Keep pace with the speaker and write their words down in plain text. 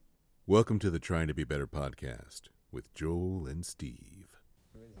Welcome to the Trying to Be Better podcast with Joel and Steve.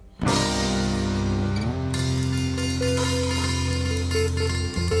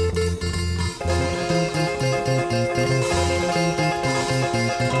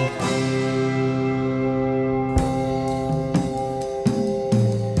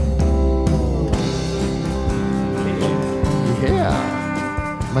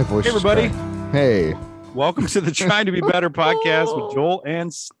 Yeah. My voice. Hey, everybody. Hey. Welcome to the Trying to Be Better podcast with Joel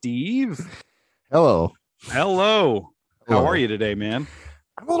and Steve. Hello. Hello. How Hello. are you today, man?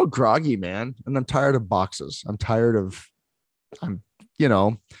 I'm a little groggy, man, and I'm tired of boxes. My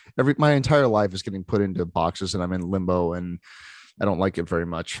entire life is getting put into boxes, and I'm in limbo, and I don't like it very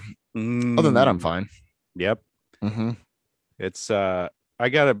much. Other than that, I'm fine. Yep. Mm-hmm. It's you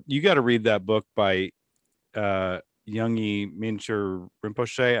gotta read that book by Youngi Mincher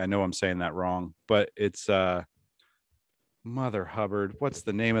Rinpoche. I know I'm saying that wrong, but it's Mother Hubbard. What's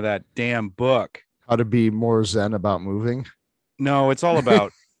the name of that damn book? How to be more zen about moving. No, it's all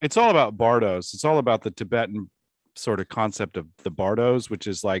about bardos. It's all about the Tibetan sort of concept of the bardos, which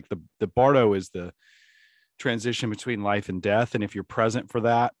is like the bardo is the transition between life and death, and if you're present for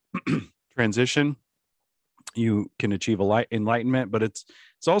that transition, you can achieve enlightenment. But it's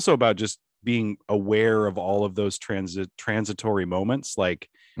also about just being aware of all of those transitory moments, like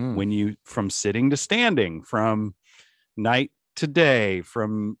when you from sitting to standing, from night to day,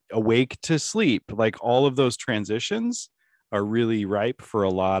 from awake to sleep, like all of those transitions are really ripe for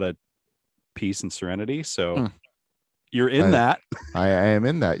a lot of peace and serenity. So you're in that. I am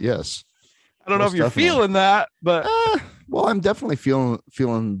in that. Yes. I don't know if you're feeling that, but well, I'm definitely feeling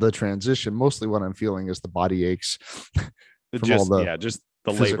the transition. Mostly what I'm feeling is the body aches from just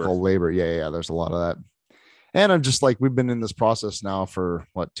the physical labor. Yeah. There's a lot of that. And I'm just like, we've been in this process now for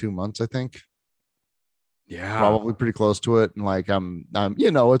 2 months, I think. Yeah. Probably pretty close to it. And like,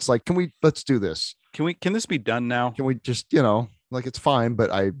 it's like, let's do this. Can this be done now? Can we just, like, it's fine,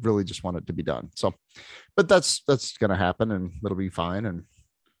 but I really just want it to be done. So, but that's going to happen and it'll be fine. And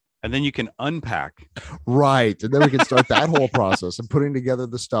then you can unpack. Right. And then we can start that whole process and putting together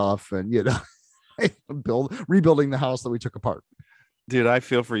the stuff and, rebuilding the house that we took apart. Dude, I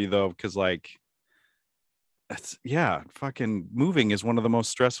feel for you though, because like, fucking moving is one of the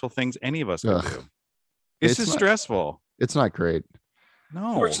most stressful things any of us can do. It's just stressful. It's not great.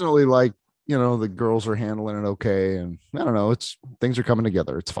 No. Fortunately, like, the girls are handling it okay. And I don't know, things are coming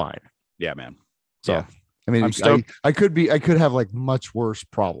together. It's fine. Yeah, man. So, yeah. I mean, I could have like much worse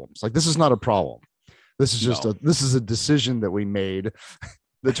problems. Like, this is not a problem. This is just this is a decision that we made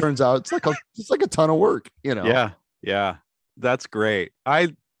that turns out it's like a ton of work, Yeah. Yeah. That's great.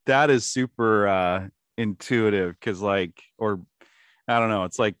 That is super intuitive, because I don't know.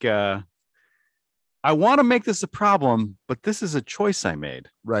 It's like, I want to make this a problem, but this is a choice I made.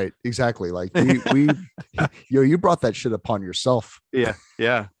 Right. Exactly. Like we you brought that shit upon yourself. Yeah.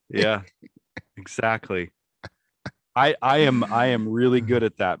 Exactly. I am really good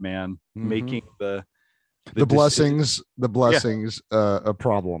at that, man. Mm-hmm. Making the blessings a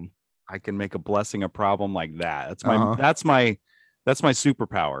problem. I can make a blessing a problem like that. That's my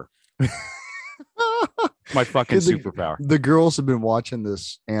superpower. My fucking superpower. The girls have been watching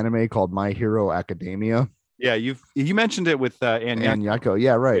this anime called My Hero Academia. Yeah, you mentioned it with Ann Yako.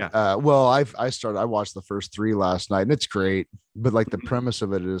 Yeah, right. Yeah. Well, I watched the first 3 last night, and it's great. But like the premise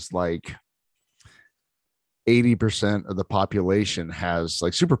of it is like 80% of the population has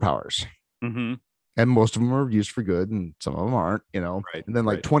like superpowers. Mm-hmm. And most of them are used for good, and some of them aren't, Right, and then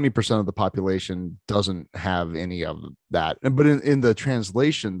like 20% of the population doesn't have any of that. But in the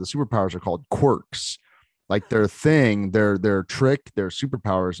translation, the superpowers are called quirks. Like their thing, their trick, their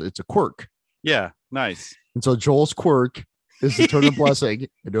superpowers, it's a quirk. Yeah, nice. And so Joel's quirk is to turn a blessing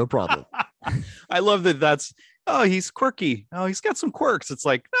into a problem. I love that. He's quirky. Oh, he's got some quirks. It's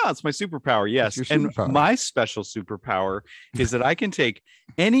like, no, it's my superpower. Yes. Superpower. And my special superpower is that I can take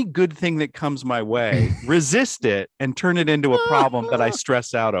any good thing that comes my way, resist it, and turn it into a problem that I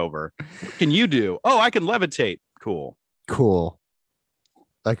stress out over. What can you do? Oh, I can levitate. Cool.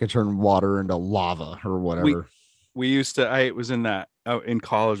 I can turn water into lava or whatever. We used to, I was in that in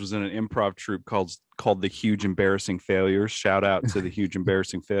college, was in an improv troupe called the Huge Embarrassing Failures. Shout out to the Huge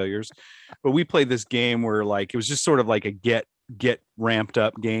Embarrassing Failures. But we played this game where like, it was just sort of like a get ramped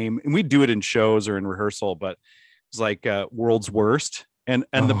up game. And we do it in shows or in rehearsal, but it's like World's Worst. And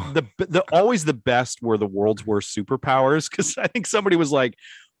the always the best were the world's worst superpowers. Cause I think somebody was like,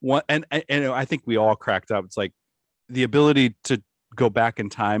 what? And I think we all cracked up. It's like the ability to go back in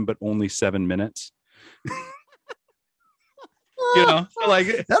time, but only 7 minutes. Like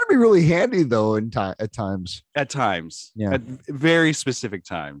that'd be really handy though at times. At times, yeah, at very specific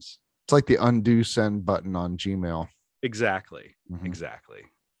times. It's like the undo send button on Gmail. Exactly. Mhm. Exactly.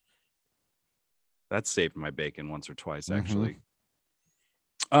 That's saved my bacon once or twice, Mhm. actually.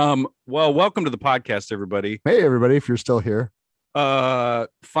 Well, welcome to the podcast, everybody. Hey, everybody, if you're still here.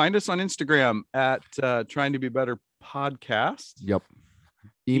 Find us on Instagram at Trying to Be Better Podcast. Yep.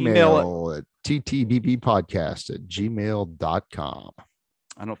 Email Email at ttbbpodcast@gmail.com.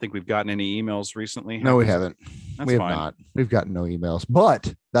 I don't think we've gotten any emails recently. No, we haven't. That's We have fine. not. We've gotten no emails,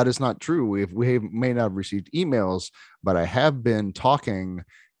 but that is not true. We may not have received emails, but I have been talking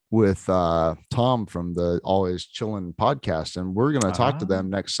with Tom from the Always Chillin' podcast, and we're going to talk to them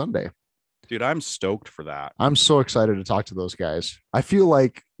next Sunday. Dude, I'm stoked for that. I'm so excited to talk to those guys. I feel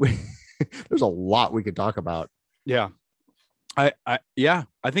like there's a lot we could talk about. Yeah. I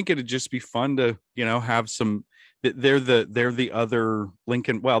think it'd just be fun to, have some. They're the other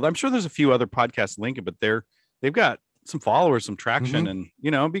Lincoln. Well, I'm sure there's a few other podcasts Lincoln, but they've got some followers, some traction, and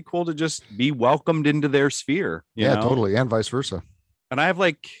it'd be cool to just be welcomed into their sphere. You know? Totally, and vice versa. And I have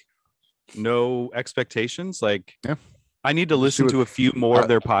like no expectations. Like, yeah. I need to listen to a few more of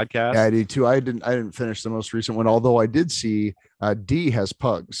their podcasts. Yeah, I do too. I didn't finish the most recent one, although I did see D has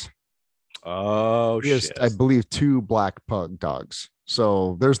pugs. Oh, he has, I believe, 2 black pug dogs.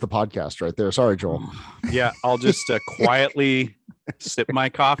 So there's the podcast right there. Sorry, Joel. Yeah, I'll just quietly sip my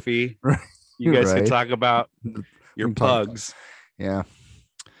coffee. You guys can talk about your pugs. Yeah.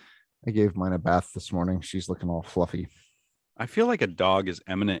 I gave mine a bath this morning. She's looking all fluffy. I feel like a dog is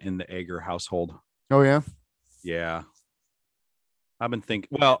eminent in the Egger household. Oh, yeah? Yeah. I've been thinking,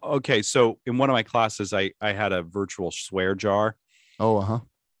 well, okay. So in one of my classes, I had a virtual swear jar. Oh, uh-huh.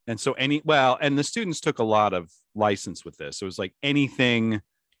 And so and the students took a lot of license with this. It was like anything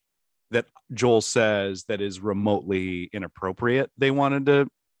that Joel says that is remotely inappropriate, they wanted to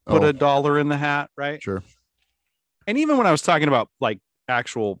put $1 in the hat, right? Sure. And even when I was talking about like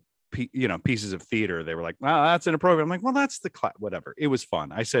actual pieces of theater, they were like, "Wow, that's inappropriate." I'm like, "Well, that's the class, whatever." It was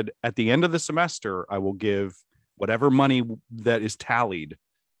fun. I said, at the end of the semester, I will give whatever money that is tallied,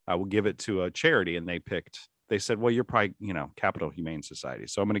 I will give it to a charity. And they said, "Well, you're probably, Capital Humane Society.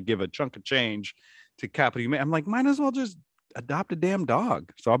 So I'm going to give a chunk of change to Capital Humane." I'm like, might as well just adopt a damn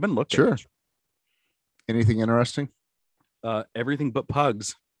dog. So I've been looking. Sure. Anything interesting? Everything but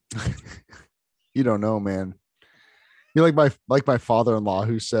pugs. You don't know, man. You're like my father-in-law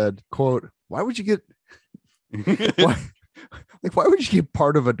who said, quote, why would you get why would you get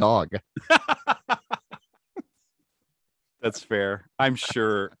part of a dog? That's fair. I'm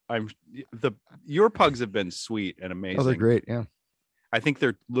sure. Your pugs have been sweet and amazing. Oh, they're great. Yeah. I think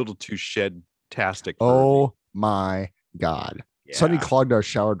they're a little too shed-tastic. Oh my God. Yeah. Sunny clogged our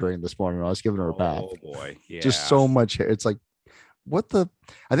shower drain this morning when I was giving her a bath. Oh boy. Yeah. Just so much hair. It's like, I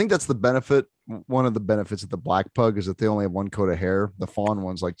think that's the benefit. One of the benefits of the black pug is that they only have 1 coat of hair. The fawn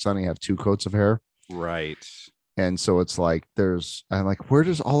ones like Sunny have 2 coats of hair. Right. And so it's like, I'm like, where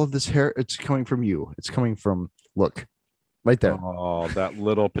does all of this hair? It's coming from you. It's coming from, look, right there. Oh, that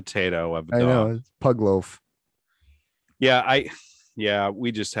little potato of a I dog. know, it's pug loaf. Yeah,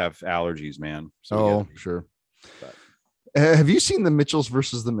 we just have allergies, man. So Sure. But- Have you seen the Mitchells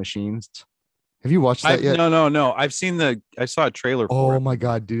versus the Machines? Have you watched that yet? No. I saw a trailer for it. Oh my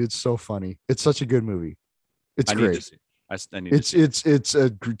God, dude. It's so funny. It's such a good movie. It's great. Need to see. I need to see. It's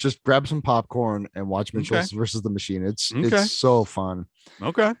just grab some popcorn and watch Mitchells versus the Machine. It's so fun.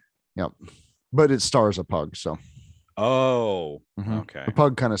 Okay. Yep. But it stars a pug. So, okay. The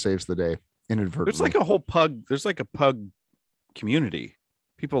pug kind of saves the day inadvertently. There's like a whole pug. There's like a pug community.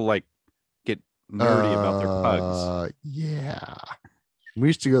 People like get nerdy about their pugs. Yeah. We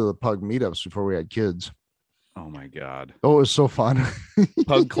used to go to the pug meetups before we had kids. Oh my God. Oh, it was so fun.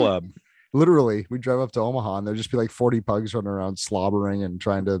 Pug club. Literally, we drive up to Omaha and there'd just be like 40 pugs running around slobbering and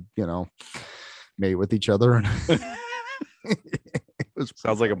trying to, mate with each other. And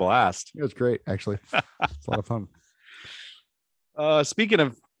Sounds like a blast. It was great, actually. It's a lot of fun. Speaking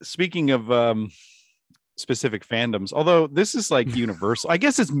of specific fandoms, although this is like universal, I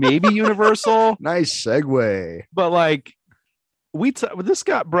guess it's maybe universal. Nice segue. But like this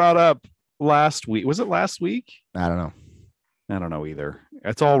got brought up last week. Was it last week? I don't know either.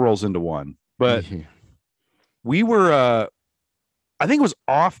 It's all rolls into one. But we were I think it was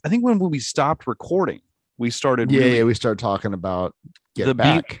off. I think when we stopped recording, we started we started talking about Get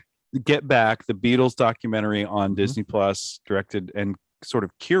Back, the Beatles documentary on Disney Plus, directed and sort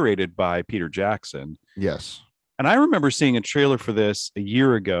of curated by Peter Jackson. Yes. And I remember seeing a trailer for this a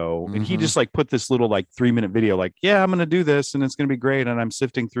year ago, and he just like put this little like 3-minute video, like, yeah, I'm going to do this and it's going to be great. And I'm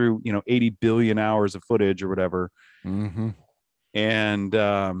sifting through, 80 billion hours of footage or whatever. Mm-hmm. And,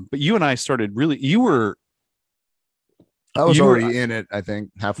 but you and I started you were I was You were- already in it, I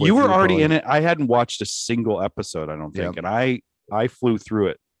think, halfway You were through, already probably. in it. I hadn't watched a single episode, I don't think. Yep. And I flew through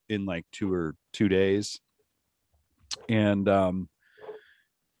it in like 2 days. And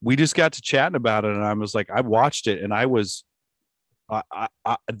we just got to chatting about it. And I was like, I watched it and I was,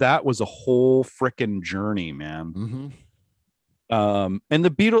 that was a whole freaking journey, man. Mm-hmm. And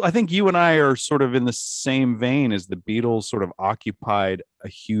the Beatles, I think you and I are sort of in the same vein as the Beatles sort of occupied a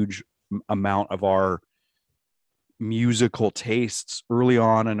huge amount of our musical tastes early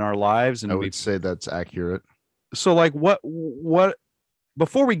on in our lives. And I would say that's accurate. so like what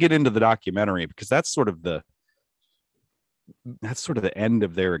before we get into the documentary, because that's sort of the end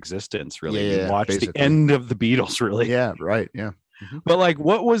of their existence, really. Yeah, You watch basically. the end of the Beatles, really. Yeah, right. Yeah. But like,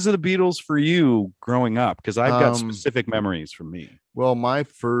 what was the Beatles for you growing up? Because I've got Um, specific memories from me. Well, when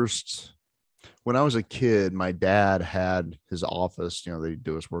I was a kid, my dad had his office, they'd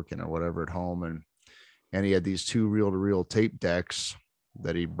do his work in or whatever at home. And he had these 2 reel-to-reel tape decks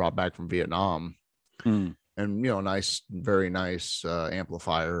that he brought back from Vietnam. Mm. And, very nice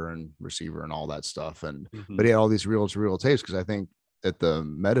amplifier and receiver and all that stuff. And, Mhm. but he had all these reel-to-reel tapes because I think at the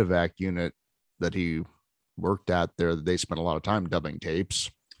medevac unit that he worked at there, they spent a lot of time dubbing tapes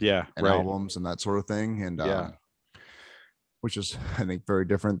Yeah, and right. albums and that sort of thing. And, Yeah. which is, I think, very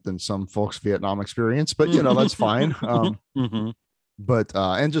different than some folks' Vietnam experience, but that's fine. Mhm. But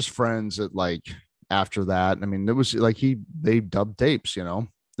and just friends that like after that, I mean, it was like they dubbed tapes,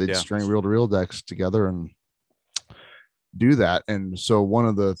 they'd Yeah. string reel-to-reel decks together and do that. And so one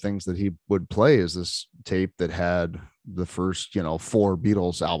of the things that he would play is this tape that had the first 4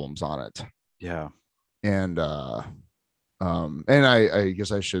 Beatles albums on it. Yeah. And I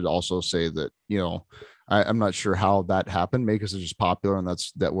guess I should also say that I'm not sure how that happened, maybe because it's just popular and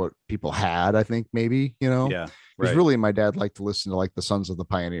that's what people had, I think, maybe Yeah. because Right. really my dad liked to listen to like the Sons of the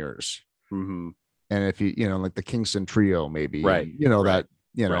Pioneers, Mhm. and if you like the Kingston Trio, maybe, Right, and, right,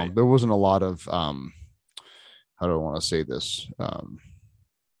 that right. there wasn't a lot of how do I want to say this,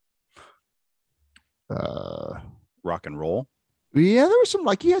 Rock and roll. yeah, there was some,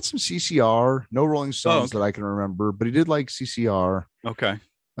 like, he had some CCR, no Rolling Stones okay. that I can remember, but he did like CCR. Okay.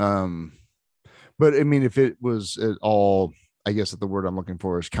 But I mean, if it was at all, I guess that the word I'm looking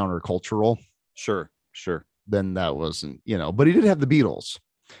for is countercultural, Sure. then that wasn't, but he did have the Beatles.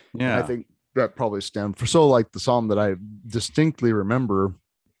 And Yeah. I think that probably stemmed for, so like the song that I distinctly remember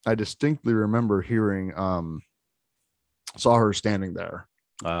hearing, Saw Her Standing There,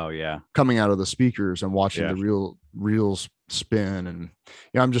 Oh yeah. coming out of the speakers and watching Yeah. the reels spin. And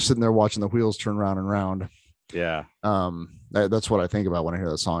I'm just sitting there watching the wheels turn round and round. Yeah. That's what I think about when I hear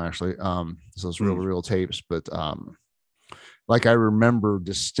that song, actually. So those Hmm. reel-to-reel tapes, but like I remember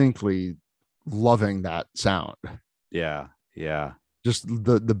distinctly loving that sound, Yeah. Yeah. just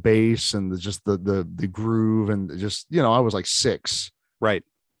the bass and the groove, and just I was like 6, Right.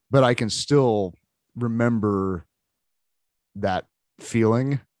 but I can still remember that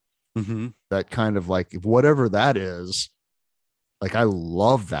feeling, Mm-hmm. that kind of like whatever that is, like I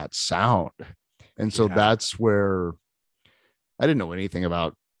love that sound. And so Yeah. that's where I didn't know anything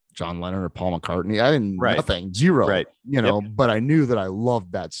about John Lennon or Paul McCartney. I didn't, Right. nothing, zero, Right. but I knew that I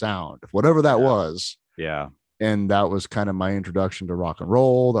loved that sound, whatever that Yeah. was. Yeah. And that was kind of my introduction to rock and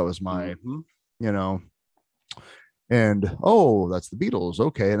roll. That was my, Mhm. and oh, that's the Beatles.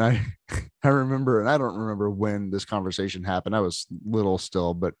 Okay. And I remember, and I don't remember when this conversation happened. I was little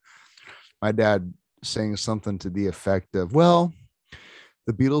still, but my dad saying something to the effect of, well,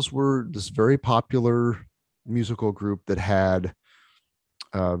 the Beatles were this very popular musical group that had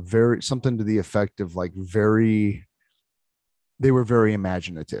very, something to the effect of like they were very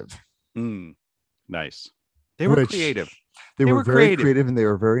imaginative. Mm. Nice. They were Which- creative. They They were were very creative. creative and they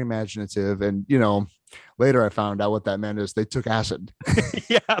were very imaginative. And, later I found out what that meant is they took acid.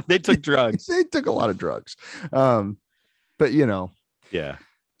 Yeah. They took drugs. They took a lot of drugs. But, Yeah.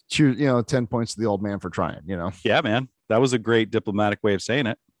 cheer, 10 points to the old man for trying, Yeah, man. That was a great diplomatic way of saying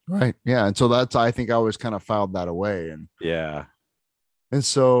it. Right. Yeah. And so I think I always kind of filed that away. Yeah. And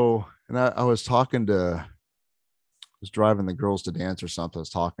so, and I was driving the girls to dance or something. I was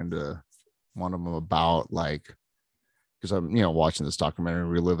talking to one of them about like, because I'm, watching this documentary,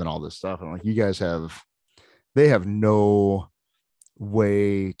 reliving all this stuff. And I'm like, you guys they have no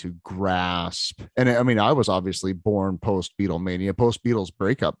way to grasp. And I mean, I was obviously born post Beatlemania, post Beatles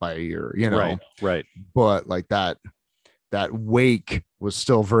breakup by a year, Right. but like that wake was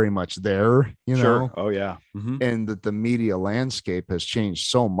still very much there, Sure. Oh yeah. Mhm. and that the media landscape has changed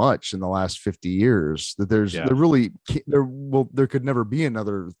so much in the last 50 years that Yeah. there could never be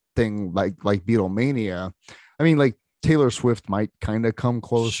another thing like Beatlemania. I mean, like Taylor Swift might kind of come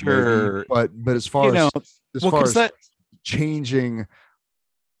close, Sure. maybe, but as far as Well, because changing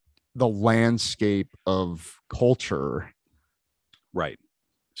the landscape of culture. Right.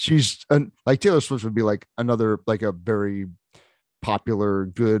 She's like Taylor Swift would be like another, like a very popular,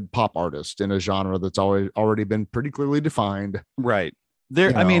 good pop artist in a genre that's already been pretty clearly defined. Right.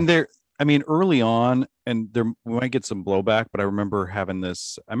 There, I mean, early on, and there we might get some blowback, but I remember having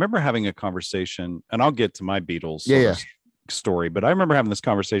a conversation, and I'll get to my Beatles story, but I remember having this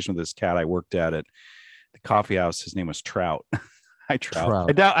conversation with this cat I worked at the coffee house. His name was Trout. Hi,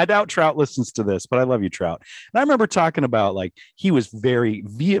 Trout. I doubt Trout listens to this, but I love you, Trout. And I remember talking about, like, he was very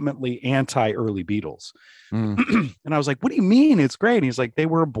vehemently anti-early Beatles. And I was like, what do you mean? It's great. And he's like, they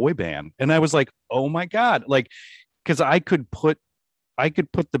were a boy band. And I was like, oh my God. Like, because I could put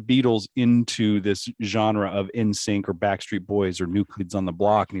the Beatles into this genre of NSYNC or Backstreet Boys or New Kids on the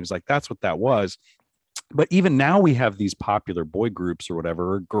Block. And he was like, that's what that was. But even now we have these popular boy groups or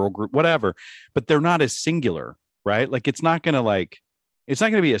whatever, or girl group, whatever, but they're not as singular, right? Like, it's not going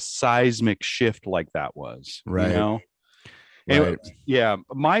to be a seismic shift like that was, right? You know? Right. Yeah.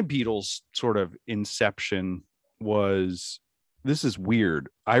 My Beatles sort of inception was, this is weird.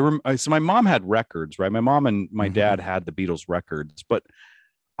 So my mom had records, right? My mom and my dad had the Beatles records, but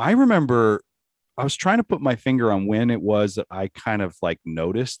I remember I was trying to put my finger on when it was that I kind of like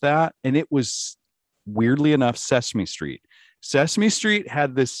noticed that. And it was, weirdly enough, Sesame Street. Sesame Street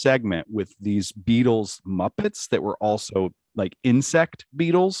had this segment with these Beatles Muppets that were also like insect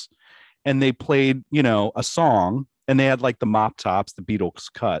Beatles. And they played, a song, and they had like the mop tops, the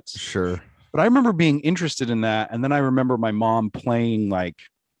Beatles cuts. Sure. But I remember being interested in that. And then I remember my mom playing like,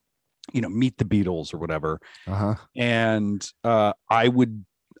 Meet the Beatles or whatever. And I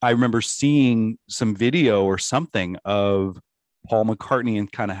remember seeing some video or something of Paul McCartney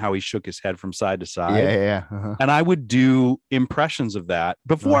and kind of how he shook his head from side to side. Yeah. And I would do impressions of that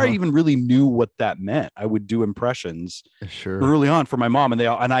before I even really knew what that meant. I would do impressions early on for my mom, and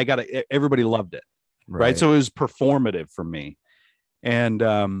everybody loved it. Right. So it was performative for me. And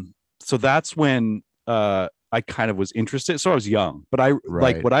so that's when I kind of was interested. So I was young, but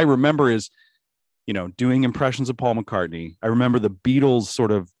like what I remember is, doing impressions of Paul McCartney. I remember the Beatles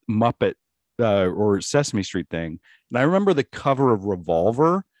sort of Muppet or Sesame Street thing. And I remember the cover of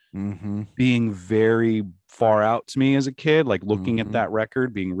Revolver being very far out to me as a kid, like looking at that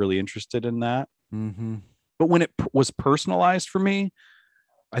record, being really interested in that. But when it was personalized for me,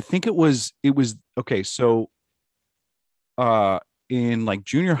 I think it was okay. So in like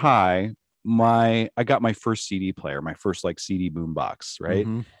junior high, I got my first CD player, my first like CD boombox, right?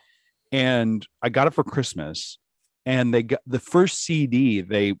 And I got it for Christmas. And they got the first CD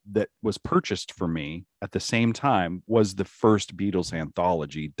that was purchased for me at the same time was the first Beatles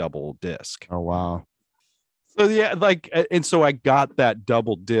anthology double disc. Oh, wow. So yeah, like, and so I got that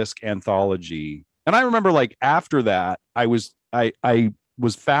double disc anthology. And I remember like after that, I was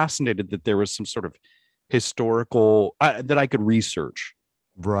fascinated that there was some sort of historical that I could research.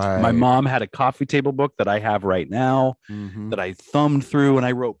 Right. My mom had a coffee table book that I have right now that I thumbed through, and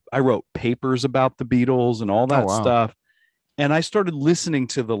I wrote papers about the Beatles and all that stuff. And I started listening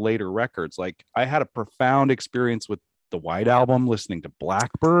to the later records. Like, I had a profound experience with the White Album, listening to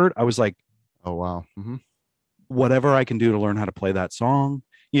Blackbird. I was like, oh, wow. Whatever I can do to learn how to play that song.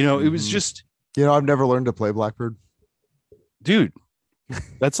 It was just, I've never learned to play Blackbird. Dude,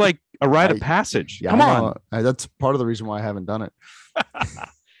 that's like a rite of passage. Yeah, come on. That's part of the reason why I haven't done it.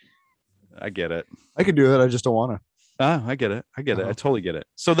 I get it. I could do it. I just don't want to. I get it. I totally get it.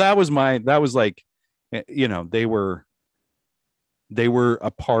 So that was like, they were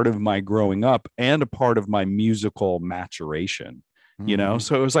a part of my growing up and a part of my musical maturation,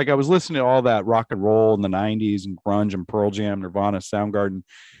 So it was like I was listening to all that rock and roll in the 90s and grunge and Pearl Jam, Nirvana, Soundgarden,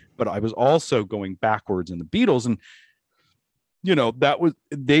 but I was also going backwards in the Beatles. And,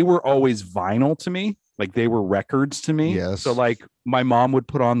 they were always vinyl to me. Like, they were records to me. Yes. So like my mom would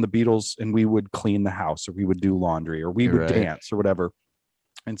put on the Beatles and we would clean the house, or we would do laundry, or we would dance or whatever.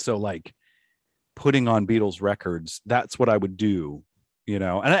 And so like putting on Beatles records, that's what I would do,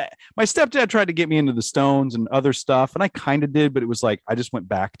 And my stepdad tried to get me into the Stones and other stuff, and I kind of did, but it was like, I just went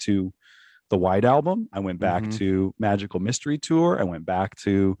back to the White Album. I went back to Magical Mystery Tour. I went back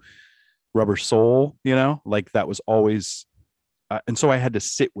to Rubber Soul, like that was always, and so I had to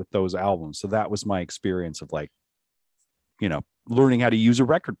sit with those albums. So that was my experience of like, learning how to use a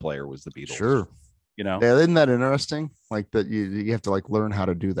record player was the Beatles. Sure. Yeah, isn't that interesting? Like that you have to like learn how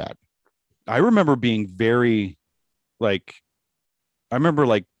to do that. I remember being very like,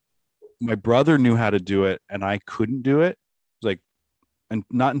 my brother knew how to do it and I couldn't do it. Like, and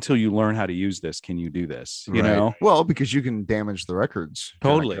not until you learn how to use this can you do this, you Right. know? Well, because you can damage the records.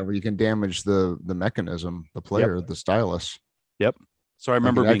 Totally. You can damage the mechanism, the player, the stylus. Yep. So I Like,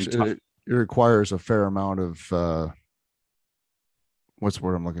 remember it requires a fair amount of what's the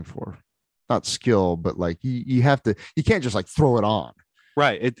word I'm looking for? Not skill, but like you have to, you can't just like throw it on.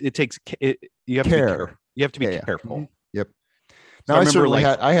 right. It takes you have Care. to be careful. You have to be Yeah. careful. Mhm. Yep. So Now I remember, certainly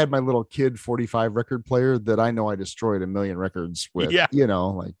like, I had my little kid 45 record player that I know I destroyed a million records with. Yeah. You know,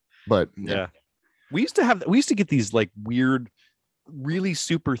 like, but yeah. We used to get these like weird, really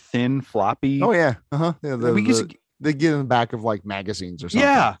super thin floppy. Oh yeah. Uh-huh. Yeah. we used to, They get in the back of like magazines or something.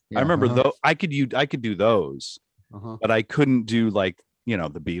 yeah, I remember uh-huh. though. I could do those, Uh-huh. but I couldn't do like, you know,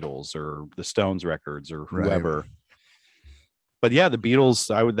 the Beatles or the Stones records or Right. whoever. But yeah, the Beatles,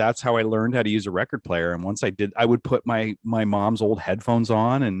 that's how I learned how to use a record player. And once I did, I would put my mom's old headphones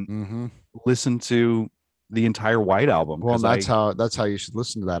on and Mm-hmm. listen to the entire White Album. Well, 'cause that's how you should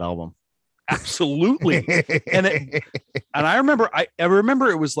listen to that album. absolutely. And I remember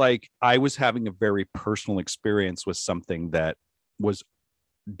it was like I was having a very personal experience with something that was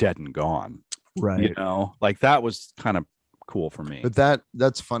dead and gone. right. You know, like that was kind of cool for me. But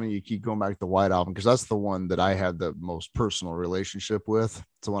that's funny. You keep going back to the White Album because that's the one that I had the most personal relationship with.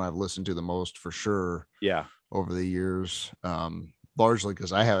 It's the one I've listened to the most for sure Yeah. over the years. Largely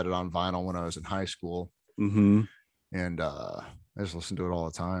because I had it on vinyl when I was in high school, Mm-hmm. and I just listened to it all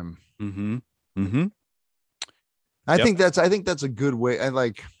the time. Mm-hmm. Mm-hmm. I Yep. think that's a good way. I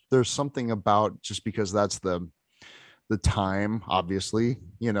like. There's something about just because that's the time. Obviously,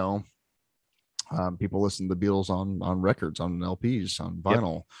 you know. People listen to the Beatles on records, on LPs, on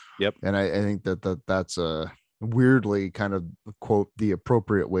vinyl. Yep. And I think that's a weirdly kind of quote the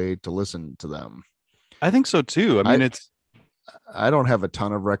appropriate way to listen to them. I think so too. I mean, I don't have a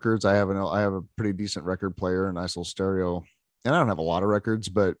ton of records. I have a pretty decent record player, a nice little stereo, and I don't have a lot of records,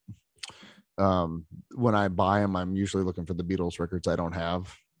 but when I buy them, I'm usually looking for the Beatles records I don't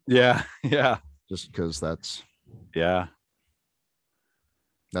have, yeah. just because that's Yeah.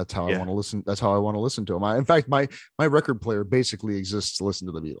 how Yeah. I want to listen. That's how I want to listen to them. In fact, my record player basically exists to listen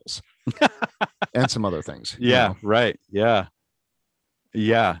to the Beatles and some other things. you Yeah. know? Right. Yeah.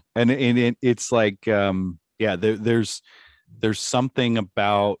 Yeah. And it's like, there's something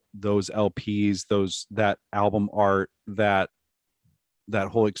about those LPs, that album art, that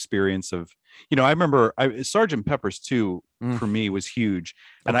whole experience of, you know, I remember Sgt. Pepper's 2 for me was huge.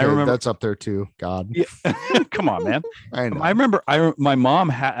 And I Okay, remember that's up there too. God, yeah, come on, man. I know. I remember my mom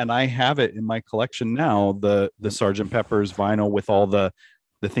and I have it in my collection now, the Sgt. Pepper's vinyl with all the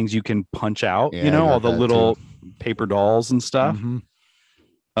things you can punch out, Yeah, you know, I got all the that little paper dolls and stuff. Mhm.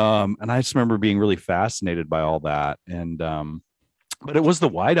 And I just remember being really fascinated by all that. And but it was the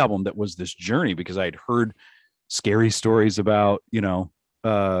White Album that was this journey, because I'd heard scary stories about, you know,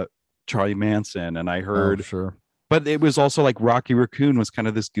 Charlie Manson, and I heard, Oh, sure. but it was also like Rocky Raccoon was kind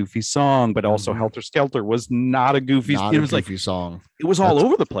of this goofy song, but also Mhm. Helter Skelter was not a goofy. Not It a was like goofy song. it was all That's-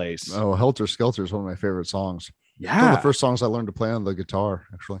 over the place. Oh, Helter Skelter is one of my favorite songs. One of Yeah, the first songs I learned to play on the guitar,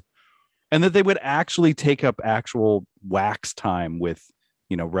 actually. and that they would actually take up actual wax time with,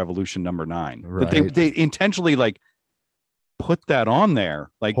 you know, Revolution Number 9. That Right. they intentionally like put that on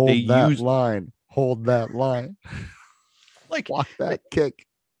there, like Hold they that used line. Hold that line. like Block that kick.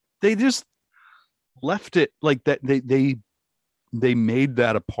 they just left it like that. They made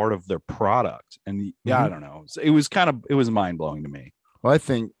that a part of their product, and yeah, I Mhm. don't know. It was mind blowing to me. Well, I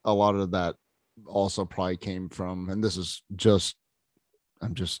think a lot of that also probably came from, and this is just,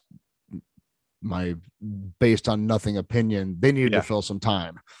 I'm just my based on nothing opinion. They needed Yeah. to fill some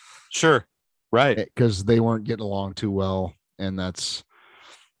time Sure, right. because they weren't getting along too well, and that's,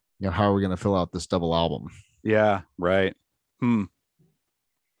 you know, how are we going to fill out this double album? Yeah, right.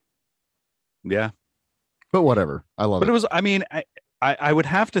 Yeah. But whatever, I love But it. it was, I mean, I would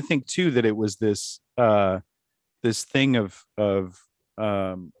have to think too that it was this this thing of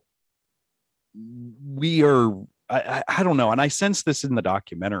we are, I don't know, and I sense this in the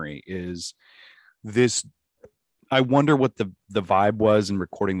documentary, is this, I wonder what the vibe was in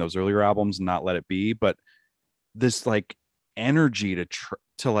recording those earlier albums, Not Let It Be, but this like energy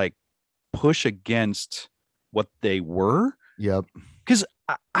to like push against what they were. Yep. Because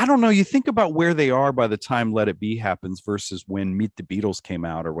I don't know, you think about where they are by the time Let It Be happens versus when Meet the Beatles came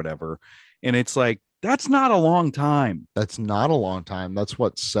out or whatever, and it's like, that's not a long time. That's not a long time. That's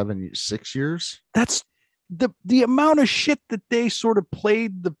what, 6 years? That's the amount of shit that they sort of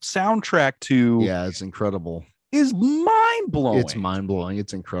played the soundtrack to. Yeah, it's incredible. Is mind blowing. It's mind blowing.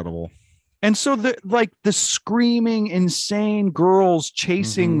 It's incredible. And so the screaming, insane girls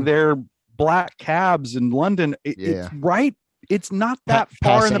chasing Mhm. their black cabs in London, it's right it's not that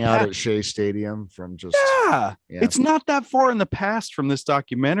far in the passing out past. at Shea Stadium from just Yeah. Yeah. It's not that far in the past from this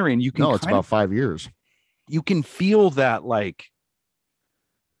documentary, and you can no, it's about 5 years. you can feel that like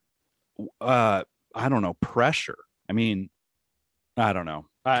I don't know, pressure. I mean, I don't know.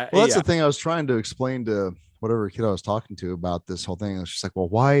 Well, that's the thing I was trying to explain to whatever kid I was talking to about this whole thing. It's just like, well,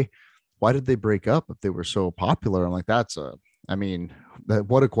 why did they break up if they were so popular? I'm like,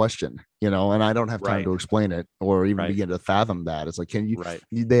 what a question, and I don't have time Right. to explain it or even Right. begin to fathom that. It's like, Right.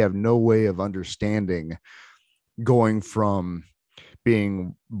 they have no way of understanding going from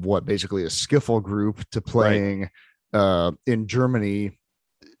being basically a skiffle group to playing in Germany,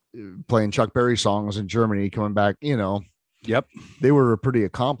 playing Chuck Berry songs in Germany, coming back, Yep. they were a pretty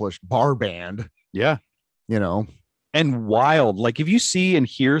accomplished bar band, Yeah. and wild. Like if you see and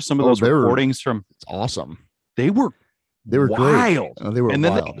hear some of Oh, those they were- recordings from, it's awesome. they were Great. wild. They were And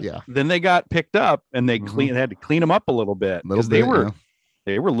then wild. Yeah. Then they got picked up and they Mhm. had to clean them up a little bit Little because they bit, were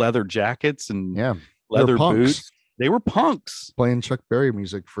they were leather jackets and yeah. leather punks. boots. They were punks. Playing Chuck Berry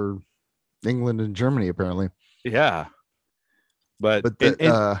music for England and Germany, apparently. Yeah. But But that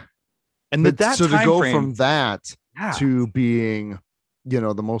so to time go frame, from that yeah, to being,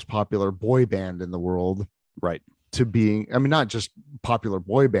 the most popular boy band in the world, right. to being, I mean, not just popular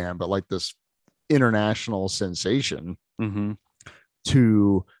boy band, but like this international sensation, Mm-hmm.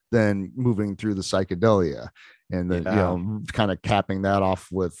 to then moving through the psychedelia, and then Yeah. kind of capping that off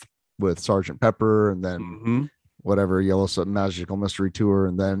with Sergeant Pepper, and then Mm-hmm. whatever Yellow Magical Mystery Tour,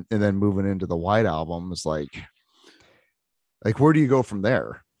 and then moving into the White Album. Is like where do you go from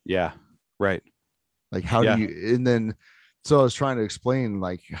there? Yeah. Right. Like how Yeah. do you, and then so I was trying to explain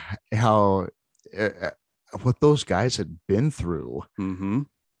like how what those guys had been through. Mm-hmm.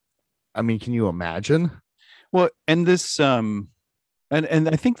 I mean, can you imagine? Well, and this and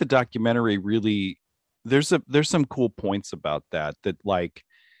I think the documentary really there's some cool points about that like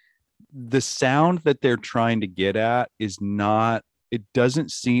the sound that they're trying to get at is not, it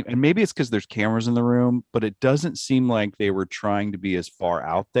doesn't seem, and maybe it's because there's cameras in the room, but it doesn't seem like they were trying to be as far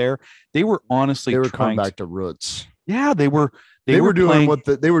out there. They were honestly They were trying coming back to roots. yeah, they were doing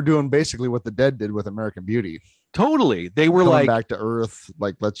playing, they were doing basically what the Dead did with American Beauty. totally. They were Coming like back to earth,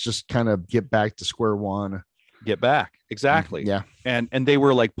 like let's just kind of get back to square one. get back. Exactly. Yeah. And they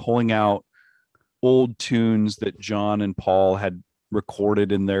were like pulling out old tunes that John and Paul had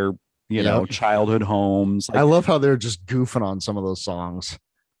recorded in their, Yep. childhood homes. I love how they're just goofing on some of those songs.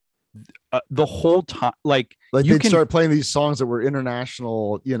 The whole time, like Like they'd start playing these songs that were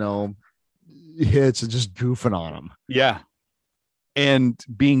international, hits, and just goofing on them. yeah, and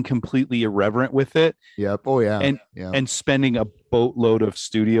being completely irreverent with it, Yep. Oh yeah. And and spending a boatload of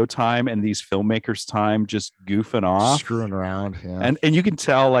studio time and these filmmakers' time just goofing off, screwing around. Yeah. and you can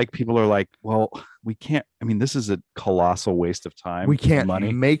tell like people are like, well, we can't. I mean, this is a colossal waste of time. we can't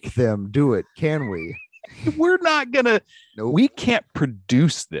money. make them do it, can we? We're not gonna. Nope. We can't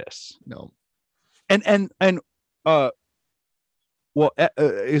produce this. No. And well,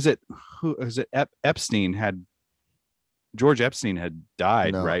 is it Epstein had George Epstein had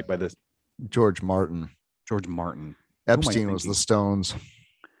died, No. right? By the George Martin. George Martin. Epstein was the Stones.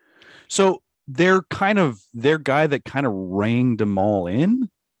 So they're their guy that kind of reined them all in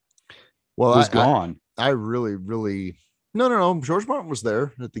Well, was gone. I really, really no. George Martin was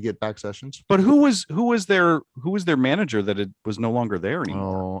there at the Get Back sessions. But who was their manager that it was no longer there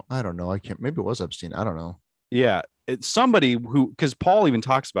anymore? Oh, I don't know. I can't. Maybe it was Epstein. I don't know. Yeah, it's somebody who, because Paul even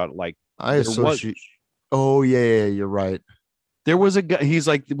talks about it. Like I there associate. Oh yeah, you're right. there was a guy. He's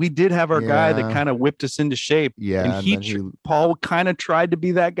like, we did have our guy that Yeah. kind of whipped us into shape. Yeah, and and then Paul kind of tried to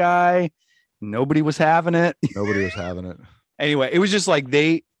be that guy. Nobody was having it. nobody was having it. Anyway, it was just like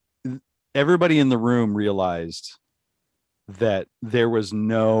everybody in the room realized that there was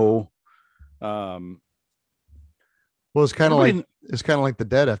no Well, it's kind of nobody- like the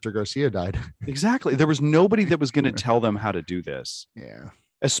Dead after Garcia died. exactly, there was nobody that was going to tell them how to do this, Yeah.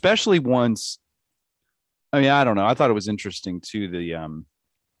 especially once. I mean, I don't know, I thought it was interesting too, the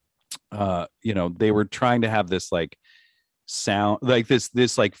they were trying to have this like sound, like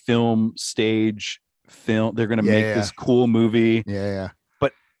this like film stage film, they're going to make this cool movie. Yeah.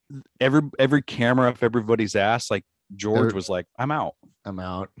 Every camera up everybody's ass, like George There- was like, I'm out. I'm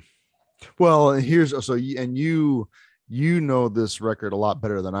out. Well, here's you know this record a lot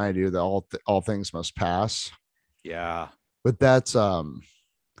better than I do. That all things must pass. Yeah. But that's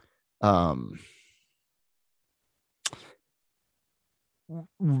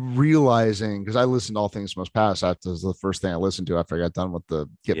realizing, because I listened to All Things Must Pass. That was the first thing I listened to after I got done with the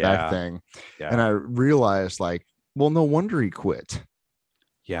Get Yeah. Back thing. Yeah. And I realized, like, well, no wonder he quit.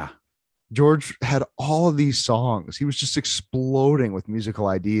 Yeah. George had all of these songs. He was just exploding with musical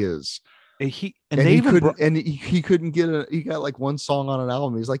ideas. And they he even couldn't he couldn't he got like one song on an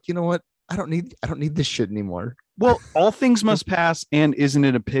album. He's like, you know what? I don't need this shit anymore. Well, All Things Must Pass and Isn't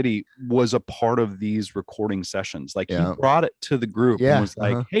It a Pity was a part of these recording sessions. Like he brought it to the group and was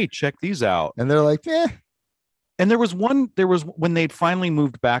like, hey, check these out. And they're like, And there was when they'd finally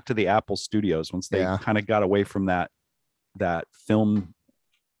moved back to the Apple Studios, once they kind of got away from that film,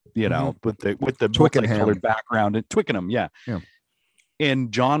 with the colored background and Twickenham. Yeah.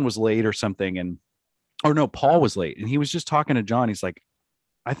 And John was late or something. Paul was late. And he was just talking to John. He's like,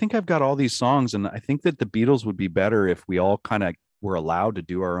 I think I've got all these songs, and I think that the Beatles would be better if we all kind of were allowed to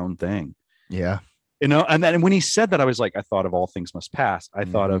do our own thing. Yeah. And then when he said that, I was like, I thought of All Things Must Pass. I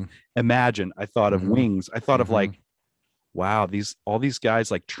thought of Imagine. I thought of Wings. I thought of like, wow, all these guys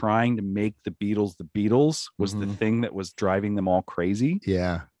like trying to make the Beatles was the thing that was driving them all crazy.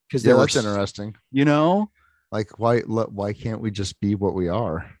 Yeah. Because that's interesting. Like why can't we just be what we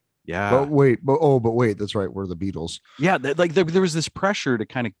are? Yeah. But wait, that's right. We're the Beatles. Yeah. There was this pressure to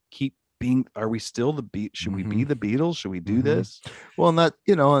kind of keep being, are we still the Beat? Should we be the Beatles? Should we do this? Well, and that,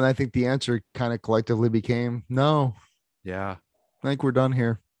 and I think the answer kind of collectively became no. Yeah. I think we're done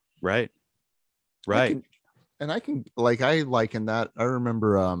here. Right. I liken that. I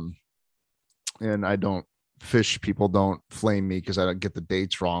remember, and I don't, Fish people don't flame me because I don't get the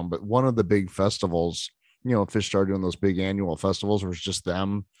dates wrong, but one of the big festivals, Fish started doing those big annual festivals where it's just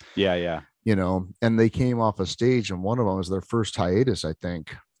them. Yeah. Yeah. And they came off a stage, and one of them was their first hiatus, I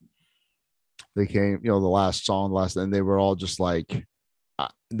think. They came, the last song, and they were all just like,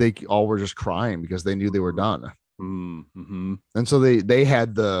 they all were just crying because they knew they were done. Mm-hmm. And so they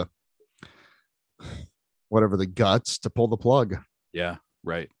had the guts to pull the plug. Yeah.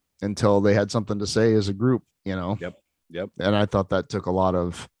 Right. Until they had something to say as a group, Yep. And I thought that took a lot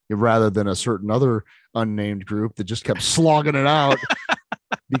of, rather than a certain other unnamed group that just kept slogging it out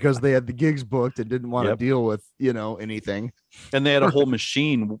because they had the gigs booked and didn't want to deal with, anything. And they had a whole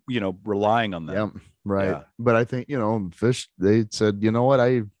machine, relying on them. Yeah, right. Yeah. But I think, Fish, they said, you know what,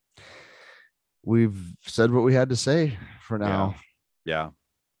 we've said what we had to say for now. Yeah.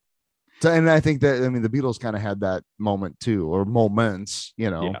 So, and I think that, the Beatles kind of had that moment too, or moments,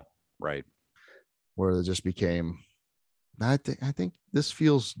 Yeah. Right. Where it just became, I think this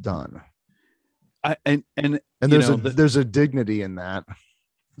feels done. And there's a dignity in that.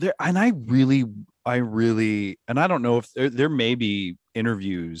 There, and I really, and I don't know if there may be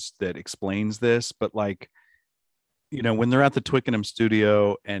interviews that explains this, but like, when they're at the Twickenham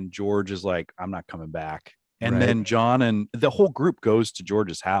studio and George is like, I'm not coming back. And then John and the whole group goes to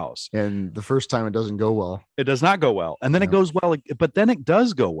George's house. And the first time it doesn't go well. It does not go well. And then it goes well, but then it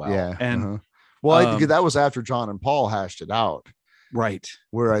does go well. Yeah. And well, I think that was after John and Paul hashed it out. Right.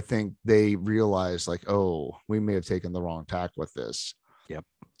 Where I think they realized like, oh, we may have taken the wrong tack with this. Yep.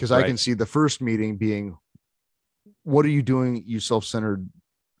 Because I can see the first meeting being, what are you doing, you self-centered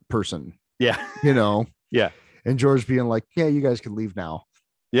person? Yeah. Yeah. And George being like, yeah, you guys can leave now.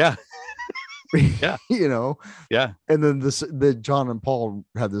 Yeah. Yeah. Yeah. And then the John and Paul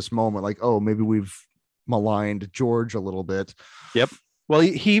had this moment like, oh, maybe we've maligned George a little bit. Yep. Well,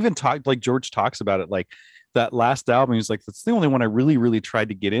 he even talked, like George talks about it, like that last album. He's like, that's the only one I really, really tried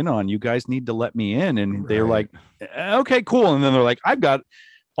to get in on. You guys need to let me in. And they're like, okay, cool. And then they're like, I've got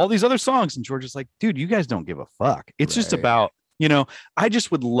all these other songs. And George is like, dude, you guys don't give a fuck. It's just about, I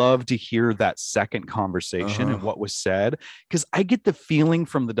just would love to hear that second conversation and what was said. Because I get the feeling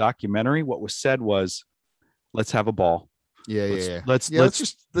from the documentary, what was said was, let's have a ball. Yeah. Can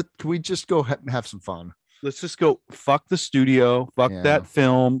we just go have some fun? Let's just go fuck the studio, fuck that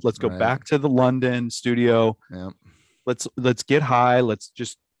film. Let's go back to the London studio. Yeah. Let's get high. Let's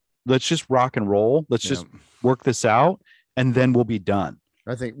just rock and roll. Let's just work this out, and then we'll be done.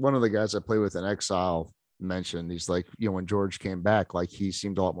 I think one of the guys I play with in Exile mentioned, he's like, when George came back, like he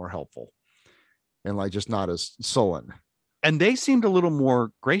seemed a lot more helpful and like just not as sullen. And they seemed a little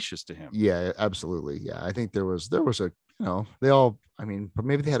more gracious to him. Yeah, absolutely. Yeah. I think there was a, they all, but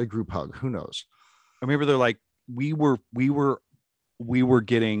maybe they had a group hug. Who knows? Or maybe they're like, we were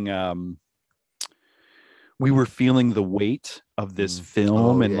getting, we were feeling the weight of this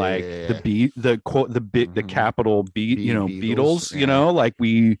film the beat, the quote, the capital beat, Beatles, like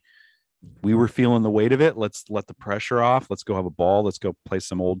we were feeling the weight of it. Let's let the pressure off. Let's go have a ball. Let's go play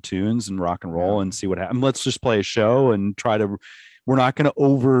some old tunes and rock and roll and see what happens. Let's just play a show and we're not going to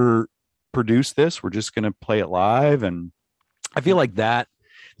over produce this. We're just going to play it live. And I feel like that.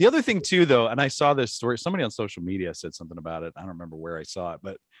 The other thing too, though, and I saw this story, somebody on social media said something about it. I don't remember where I saw it,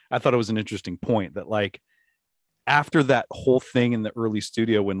 but I thought it was an interesting point that like after that whole thing in the early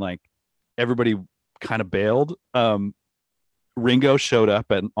studio, when like everybody kind of bailed. Ringo showed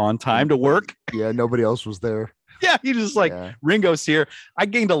up on time to work. Yeah, nobody else was there. Yeah, he just like, Yeah. Ringo's here. I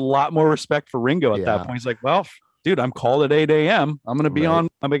gained a lot more respect for Ringo at that point. He's like, well, dude, I'm called at 8 a.m. I'm gonna be on.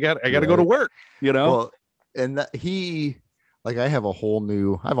 I got to go to work. You know. Well, and I have a whole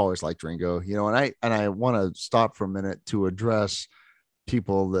new. I've always liked Ringo, you know, and I want to stop for a minute to address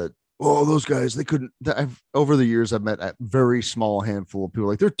people that. Oh, those guys, they couldn't. Over the years, I've met a very small handful of people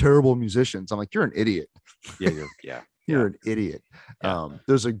like they're terrible musicians. I'm like, you're an idiot. Yeah, you're an idiot. Yeah.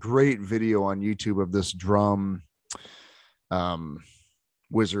 There's a great video on YouTube of this drum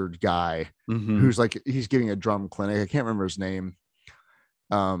wizard guy who's like, he's giving a drum clinic. I can't remember his name.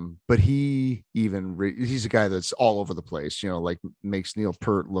 But he's a guy that's all over the place, you know, like makes Neil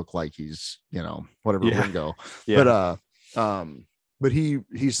Peart look like he's, you know, whatever Ringo. Yeah. But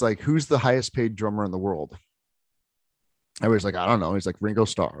he's like, who's the highest paid drummer in the world? I was like, I don't know. He's like Ringo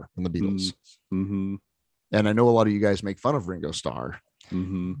Starr from the Beatles. Mm-hmm. And I know a lot of you guys make fun of Ringo Starr,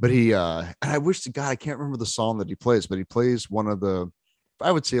 but and I wish to God, I can't remember the song that he plays, but he plays one of the,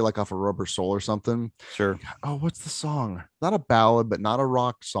 I would say like off a Rubber Soul or something. Sure. Oh, what's the song? Not a ballad, but not a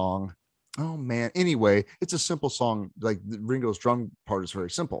rock song. Oh man. Anyway, it's a simple song. Like Ringo's drum part is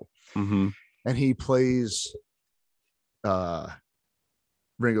very simple. Mm-hmm. And he plays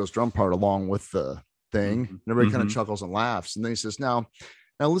Ringo's drum part along with the thing. And everybody kind of chuckles and laughs. And then he says, now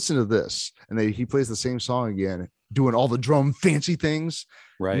listen to this. And he plays the same song again, doing all the drum fancy things.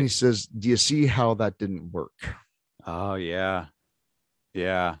 Right. And he says, do you see how that didn't work? Oh yeah.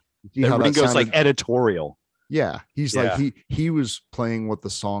 Yeah. Ringo's like editorial. Yeah. He's like, he was playing what the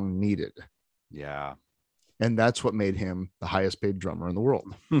song needed. Yeah. And that's what made him the highest paid drummer in the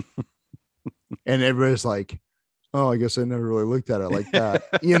world. And everybody's like, oh, I guess I never really looked at it like that,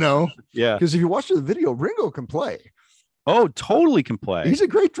 you know? Yeah. Because if you watch the video, Ringo can play. Oh, totally can play. He's a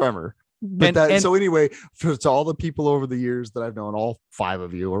great drummer. But so anyway, to all the people over the years that I've known, all 5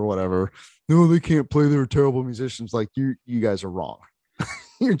 of you or whatever, no, they can't play. They're terrible musicians. Like you guys are wrong.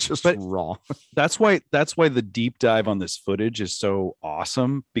 You're just wrong. That's why the deep dive on this footage is so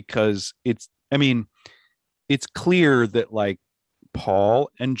awesome, because it's clear that like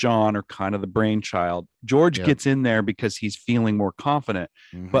Paul and John are kind of the brainchild. George gets in there because he's feeling more confident,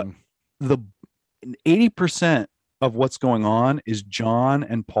 but the 80% of what's going on is John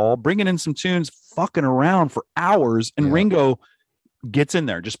and Paul bringing in some tunes, fucking around for hours, and Ringo gets in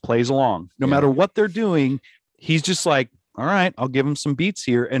there, just plays along. No matter what they're doing, he's just like, all right, I'll give him some beats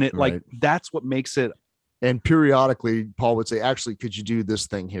here. And it like, that's what makes it. And periodically, Paul would say, actually, could you do this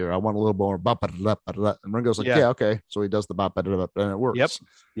thing here? I want a little more. And Ringo's like, yeah, okay. So he does the and it works.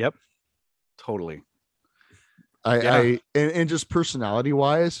 Yep. Totally. And just personality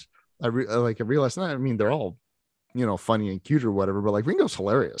wise, I realized, I mean, they're all, you know, funny and cute or whatever, but like Ringo's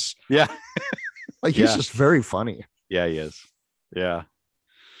hilarious. Yeah. Like he's just very funny. Yeah, he is. Yeah.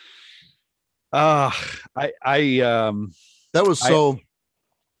 That was so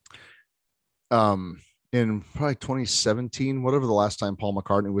in probably 2017, whatever the last time Paul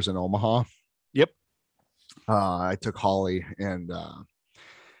McCartney was in Omaha. Yep. I took Holly and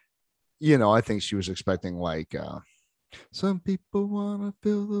you know, I think she was expecting like some people want to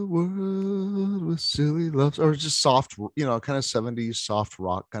fill the world with silly loves, or just soft, you know, kind of 70s soft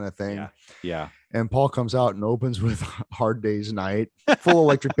rock kind of thing. Yeah. And Paul comes out and opens with Hard Day's Night, full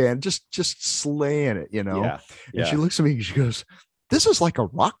electric band, just slaying it, you know. And she looks at me and she goes, this is like a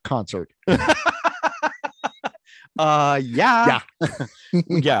rock concert. Yeah.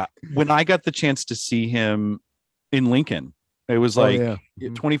 When I got the chance to see him in Lincoln, it was like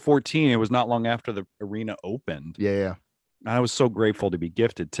 2014. It was not long after the arena opened. Yeah. I was so grateful to be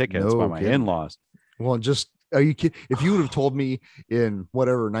gifted tickets by my in-laws. Well, are you kidding? If you would have told me in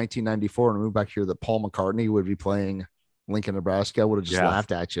whatever 1994 and I moved back here that Paul McCartney would be playing Lincoln, Nebraska, I would have just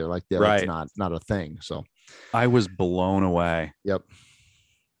laughed at you like that. That's not a thing. So I was blown away. Yep.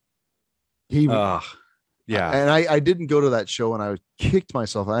 And I didn't go to that show and I kicked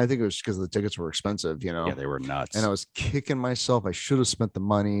myself. I think it was because the tickets were expensive, you know. Yeah, they were nuts. And I was kicking myself. I should have spent the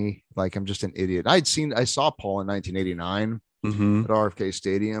money. Like I'm just an idiot. I saw Paul in 1989 at RFK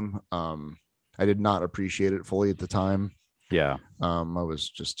Stadium. I did not appreciate it fully at the time. Yeah. I was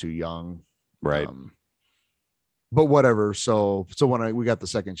just too young. Right. But whatever. So when we got the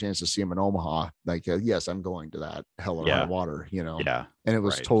second chance to see him in Omaha, like, yes, I'm going to that hell or high water, you know? Yeah. And it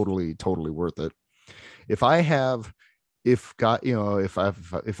was totally, totally worth it. If I get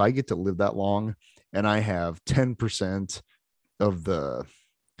to live that long and I have 10% of the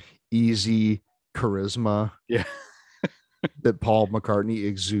easy charisma that Paul McCartney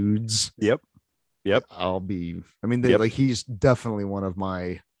exudes. Yep. He's definitely one of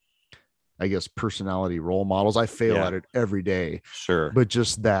my I guess, personality role models. I fail Yeah. at it every day, Sure. but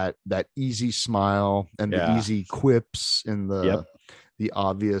just that easy smile and the Yeah. easy quips and the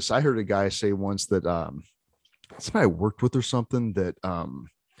obvious. I heard a guy say once that somebody I worked with or something that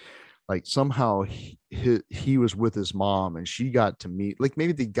like somehow he was with his mom and she got to meet, like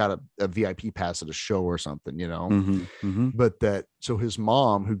maybe they got a VIP pass at a show or something, you know. But that, so his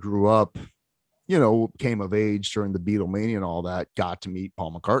mom, who grew up, you know, came of age during the Beatlemania and all that, got to meet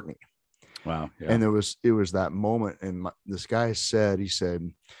Paul McCartney. Wow. Yeah. And it was that moment. And this guy said, he said,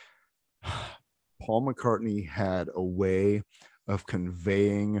 Paul McCartney had a way of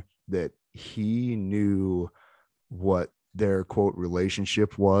conveying that he knew what their quote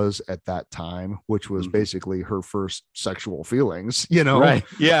relationship was at that time, which was basically her first sexual feelings, you know, right.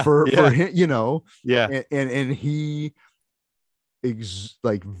 Yeah. for him, you know, yeah. And he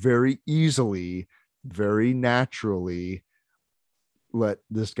like very easily, very naturally let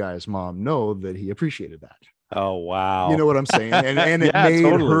this guy's mom know that he appreciated that. Oh, wow. You know what I'm saying? And it Yeah, made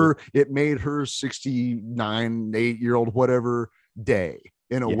totally. it made her 69, 8-year-old, whatever day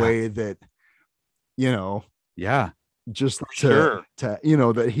in a way that, you know, yeah, just sure. to, you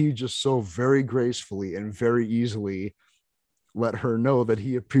know, that he just so very gracefully and very easily let her know that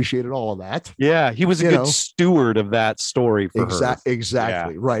he appreciated all of that. Yeah. He was a good steward of that story for her.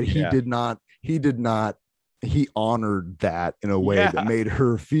 Exactly. Yeah. Right. He did not, he honored that in a way that made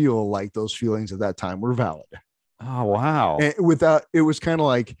her feel like those feelings at that time were valid. Oh, wow. And it was kind of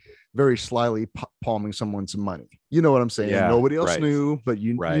like very slyly palming someone some money. You know what I'm saying? Yeah, nobody else knew, but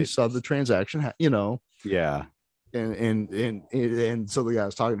you saw the transaction, you know? Yeah. And so the guy I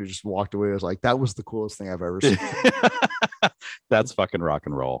was talking to just walked away. I was like, that was the coolest thing I've ever seen. That's fucking rock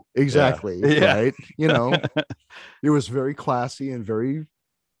and roll. Exactly. Yeah. Right. You know, it was very classy and very,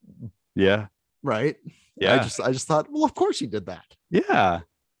 right. Yeah. I just thought, well, of course he did that. Yeah.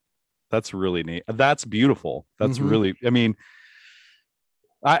 That's really neat. That's beautiful. That's really, I mean,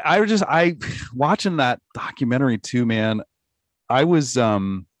 I watching that documentary too, man. I was,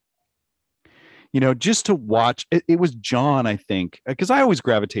 you know, just to watch it was John, I think, because I always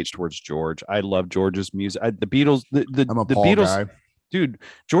gravitate towards George. I love George's music. The Beatles, I'm a the Paul Beatles guy. Dude,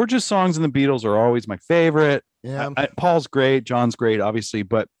 George's songs in the Beatles are always my favorite. Yeah. Paul's great, John's great, obviously,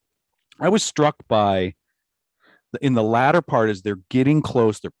 but I was struck by in the latter part as they're getting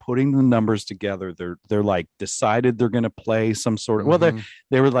close, they're putting the numbers together, they're like decided they're going to play some sort of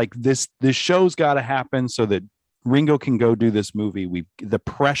they were like this show's got to happen so that Ringo can go do this movie. The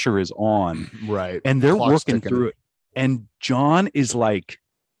pressure is on, right? And they're working through it. And John is like,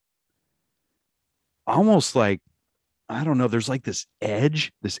 almost like, I don't know. There's like this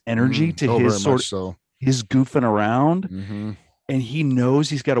edge, this energy to his sort of his goofing around, and he knows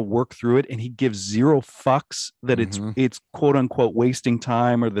he's got to work through it. And he gives zero fucks that it's quote unquote wasting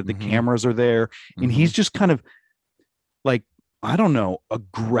time or that the cameras are there, and he's just kind of like, I don't know,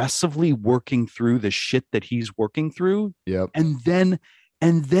 aggressively working through the shit that he's working through. Yep. And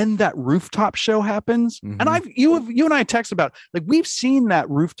then that rooftop show happens. And you and I text about, like, we've seen that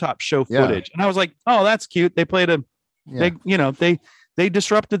rooftop show footage. And I was like, oh, that's cute. They played they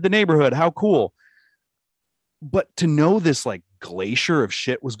disrupted the neighborhood. How cool. But to know this like glacier of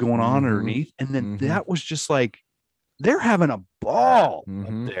shit was going on underneath. And then that was just like, they're having a ball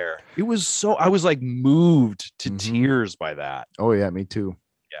up there. It was so, I was like moved to tears by that. Oh yeah, me too.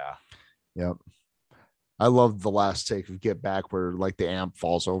 Yeah. Yep. I loved the last take of Get Back where like the amp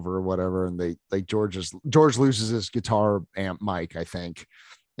falls over or whatever, and they like George loses his guitar amp mic, I think,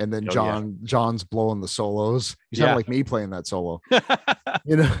 and then John's blowing the solos. He sounded like me playing that solo.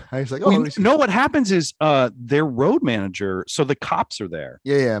 You know, I was like, oh, no. What happens is their road manager. So the cops are there.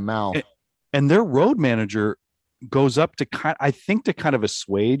 Yeah, Mal, and their road manager goes up to kind of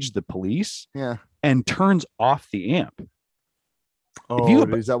assuage the police. Yeah, and turns off the amp. Oh,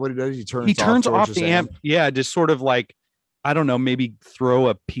 is that what he does? He turns off the amp. Yeah, just sort of like, I don't know, maybe throw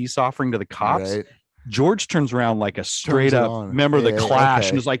a peace offering to the cops. Right. George turns around like a straight up member of the Clash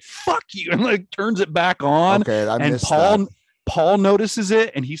and is like, fuck you, and like turns it back on. Okay, and Paul notices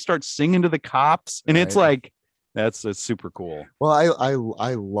it and he starts singing to the cops. And it's like, that's super cool. Well,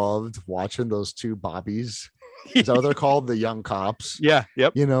 I loved watching those two bobbies. Is that what they're called? The young cops. Yeah.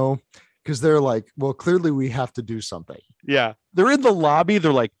 Yep. You know, because they're like, well, clearly we have to do something. Yeah. They're in the lobby.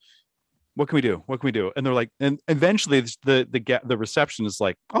 They're like, what can we do? What can we do? And they're like, and eventually the reception is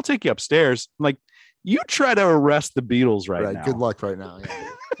like, I'll take you upstairs. I'm like, you try to arrest the Beatles right now. Good luck right now. Yeah.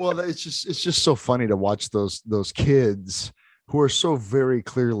 Well, it's just so funny to watch those kids who are so very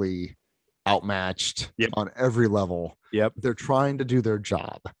clearly outmatched on every level. Yep. They're trying to do their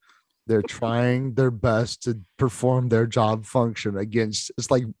job. They're trying their best to perform their job function against.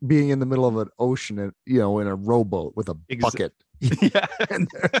 It's like being in the middle of an ocean, and in a rowboat with a bucket. Yeah.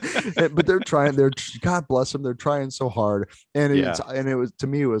 But they're trying. God bless them. They're trying so hard, and it was to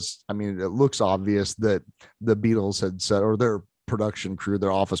me. It was. I mean, it looks obvious that the Beatles had said, or their production crew,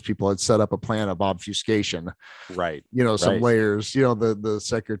 their office people had set up a plan of obfuscation. Right. Some layers. The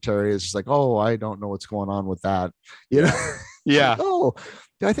secretary is just like, oh, I don't know what's going on with that. Yeah. Like, oh,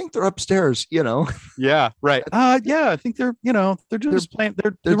 I think they're upstairs. Yeah. Right. Yeah. I think they're just playing.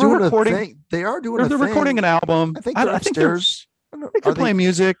 They're doing recording. a thing. They are doing. They're recording an album. I think they're upstairs. They're playing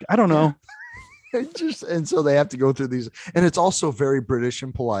music. I don't know. And so they have to go through these, and it's also very British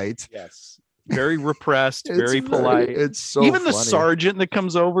and polite. Yes. Very repressed, very polite. It's so even funny. The sergeant that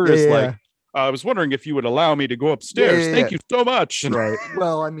comes over is like, I was wondering if you would allow me to go upstairs. Thank you so much. Right.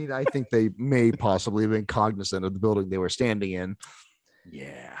 Well, I mean, I think they may possibly have been cognizant of the building they were standing in.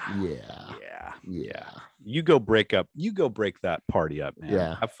 Yeah. You go break that party up, man.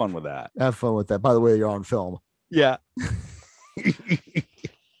 Yeah. Have fun with that. Have fun with that. By the way, you're on film. Yeah.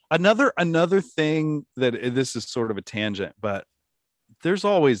 Another thing that this is sort of a tangent, but there's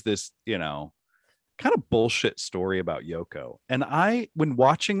always this, kind of bullshit story about Yoko. And when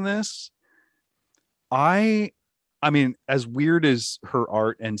watching this, I mean, as weird as her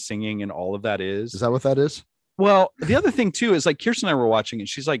art and singing and all of that is that what that is? Well, the other thing too is like Kirsten and I were watching and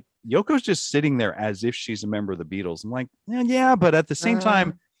she's like, Yoko's just sitting there as if she's a member of the Beatles. I'm like, yeah, but at the same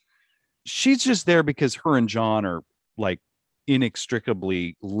time, she's just there because her and John are like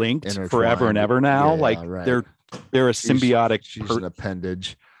inextricably linked forever and ever now. They're a symbiotic. She's an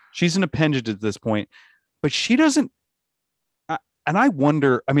appendage. She's an appendage at this point, but she doesn't. And I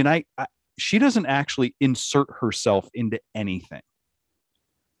wonder. I mean, she doesn't actually insert herself into anything.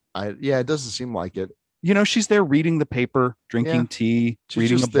 It doesn't seem like it. She's there reading the paper, drinking tea, she's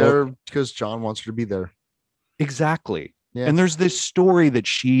reading just a book. there because John wants her to be there. Exactly. Yeah. And there's this story that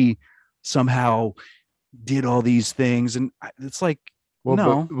she somehow did all these things, and it's like, well,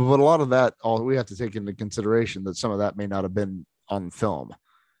 no. But a lot of that, all we have to take into consideration that some of that may not have been on film.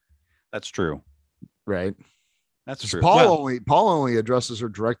 That's true. Right. That's true. Paul only addresses her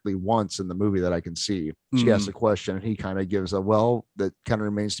directly once in the movie that I can see. She asks a question and he kind of gives that kind of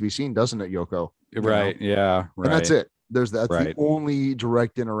remains to be seen, doesn't it, Yoko? Right. Yeah. Right. And that's it. That's the only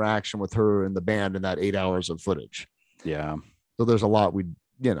direct interaction with her and the band in that 8 hours of footage. Yeah. So there's a lot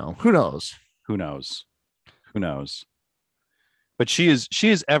who knows? But she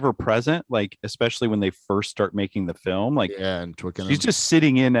is ever present, like especially when they first start making the film. Like, and she's just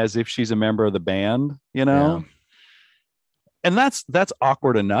sitting in as if she's a member of the band, Yeah. And that's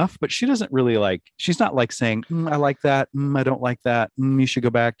awkward enough, but she doesn't really she's not like saying, I like that. I don't like that. You should go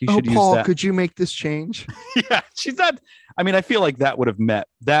back. You should use Paul, that. could you make this change? Yeah. She's not. I mean, I feel like that would have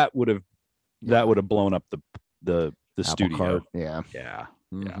blown up the studio. Cart. Yeah. Yeah.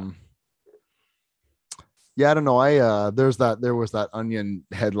 Mm-hmm. Yeah. Yeah, I don't know. There was that Onion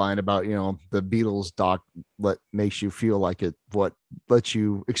headline about, the Beatles doc makes you feel like what lets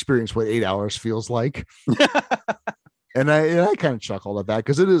you experience what 8 hours feels like. And I kind of chuckled at that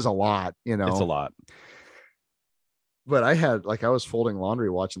because it is a lot, It's a lot. But I was folding laundry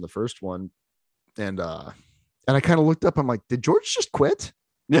watching the first one, and I kind of looked up. I'm like, did George just quit?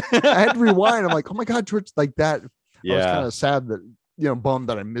 I had to rewind. I'm like, oh my God, George, like that. Yeah. I was kind of sad that, bummed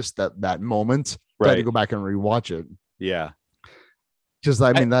that I missed that moment. Right. I had to go back and rewatch it. Yeah. Because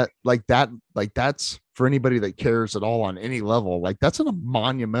I mean, that's for anybody that cares at all on any level, that's a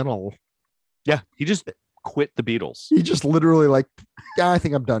monumental. Yeah. He just quit the Beatles. He just literally I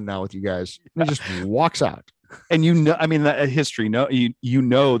think I'm done now with you guys. And he just walks out. And I mean, that history,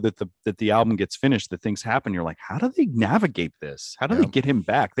 that the album gets finished, that things happen. You're like, how do they navigate this? How do they get him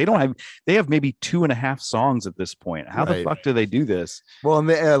back? They have maybe 2.5 songs at this point. How the fuck do they do this? Well,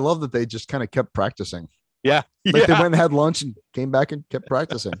 and I love that they just kind of kept practicing. Yeah. They went and had lunch and came back and kept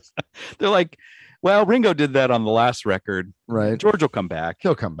practicing. They're like, well, Ringo did that on the last record. Right. George will come back.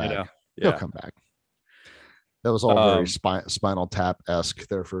 He'll come back. Yeah. He'll come back. That was all very Spinal Tap-esque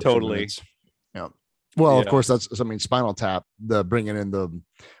there for totally. Yeah. Well, of course, Spinal Tap, the bringing in the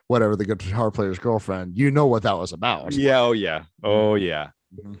whatever the guitar player's girlfriend. You know what that was about? Yeah. Oh yeah. Oh yeah.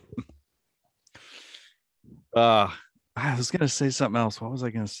 Mm-hmm. I was gonna say something else. What was I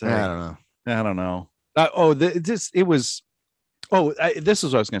gonna say? I don't know. This is what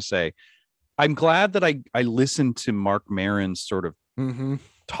I was gonna say. I'm glad that I listened to Mark Maron's sort of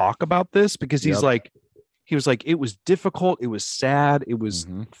talk about this because he was like, it was difficult, it was sad, it was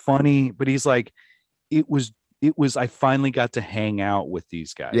funny, but he's like, it was I finally got to hang out with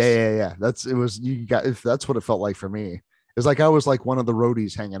these guys. Yeah. That's what it felt like for me. It's like I was like one of the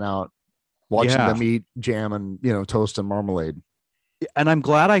roadies hanging out, watching Yeah. them eat jam and toast and marmalade. And I'm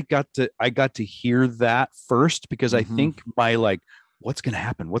glad I got to hear that first, because I Mhm. think my like, what's gonna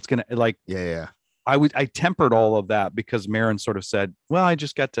happen? What's gonna like Yeah. I tempered all of that because Marin sort of said, well, I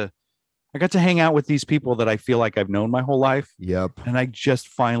got to hang out with these people that I feel like I've known my whole life. Yep. And I just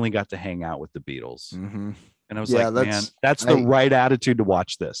finally got to hang out with the Beatles. Mm-hmm. And I was Yeah, like, man, that's the right attitude to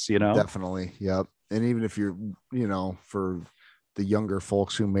watch this, Definitely. Yep. And even if you're, for the younger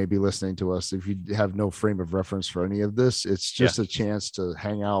folks who may be listening to us, if you have no frame of reference for any of this, it's just a chance to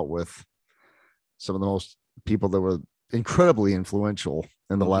hang out with some of the most people that were incredibly influential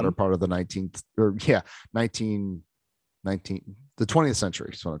in the latter part of the 19, the 20th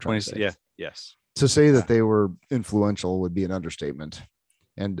century. Is what I'm trying to say. Yeah. Yes. To say that they were influential would be an understatement.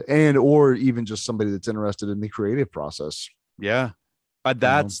 And or even just somebody that's interested in the creative process. Yeah.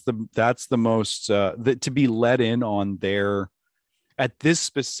 That's the most to be let in on their at this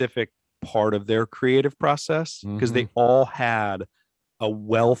specific part of their creative process, because they all had a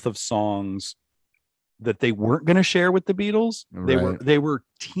wealth of songs that they weren't going to share with the Beatles. They were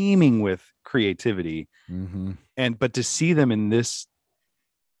teeming with creativity. But to see them in this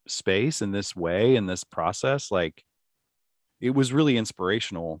space, in this way, in this process, like, it was really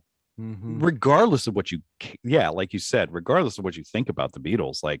inspirational. Regardless of what like you said, regardless of what you think about the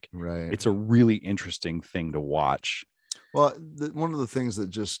Beatles, like, it's a really interesting thing to watch. Well, one of the things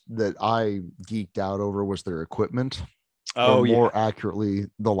that I geeked out over was their equipment. Oh, more accurately,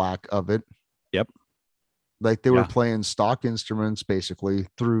 the lack of it. Yep. Like they were playing stock instruments basically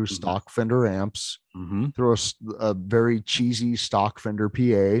through stock Fender amps, through a very cheesy stock Fender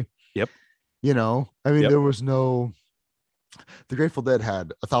PA. Yep. There was no. The Grateful Dead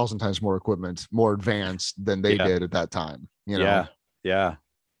had 1,000 times more equipment, more advanced than they did at that time. Yeah.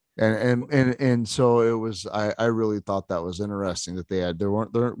 And so it was. I really thought that was interesting that there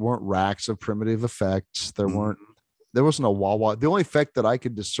weren't racks of primitive effects. There wasn't a wah-wah. The only effect that I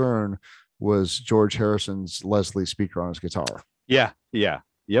could discern was George Harrison's Leslie speaker on his guitar. Yep.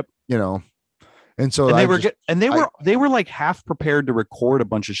 And so they were like half prepared to record a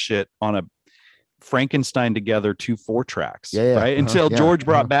bunch of shit on a Frankenstein together 2 4-tracks, right? Until George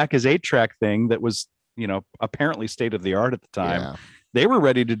brought back his 8-track thing that was, apparently state of the art at the time. Yeah. They were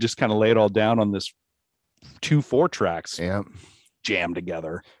ready to just kind of lay it all down on this 2 4-tracks. Yeah. Jam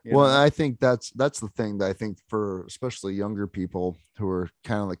together. I think that's the thing that I think for especially younger people who are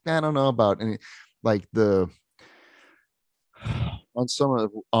kind of like, I don't know about any, like the on some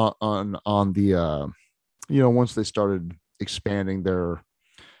of on the once they started expanding their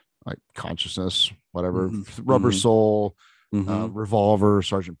like consciousness, whatever, Rubber Soul, Revolver,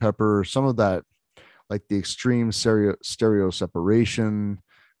 Sergeant Pepper, some of that, like the extreme stereo separation,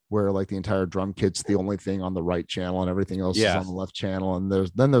 where like the entire drum kit's the only thing on the right channel and everything else is on the left channel, and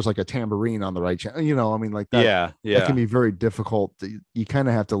there's like a tambourine on the right channel. Like that. That can be very difficult. You kind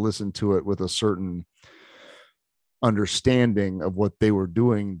of have to listen to it with a certain understanding of what they were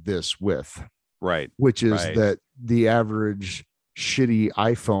doing this with, right? Which is that the average shitty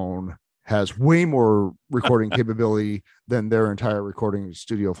iPhone has way more recording capability than their entire recording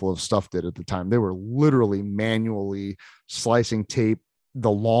studio full of stuff did at the time. They were literally manually slicing tape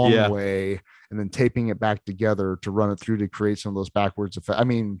the long way and then taping it back together to run it through to create some of those backwards effects. I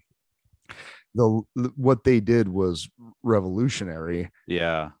mean, what they did was revolutionary.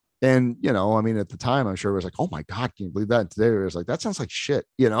 Yeah. And at the time, I'm sure it was like, oh my God, can you believe that? And today it was like, that sounds like shit,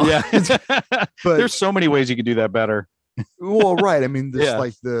 Yeah. But there's so many ways you could do that better. Well, right. I mean,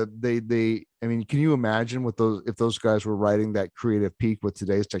 like can you imagine if those guys were riding that creative peak with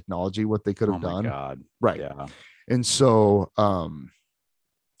today's technology, what they could have done? God. Right. Yeah. And so,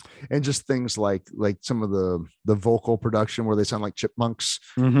 and just things like some of the vocal production where they sound like chipmunks,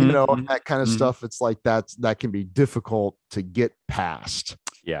 and that kind of stuff. It's like that can be difficult to get past.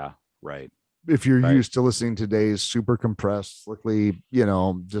 Yeah. Right. If you're used to listening to today's super compressed, slickly,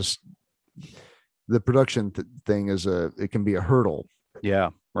 just the production thing it can be a hurdle. Yeah.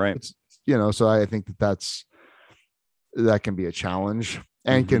 Right. It's, so I think that can be a challenge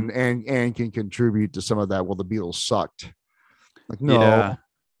and can contribute to some of that. Well, the Beatles sucked. Like, no,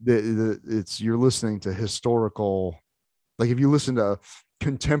 you're listening to historical, like if you listen to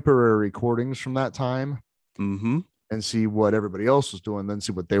contemporary recordings from that time and see what everybody else was doing, then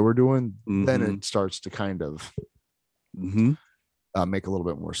see what they were doing, then it starts to kind of make a little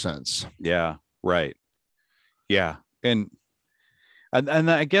bit more sense. Yeah. Right. Yeah. And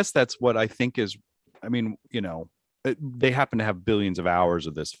I guess that's what I think is, I mean, they happen to have billions of hours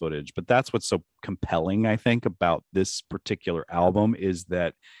of this footage, but that's what's so compelling, I think, about this particular album is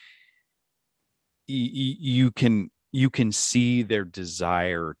that you can you can see their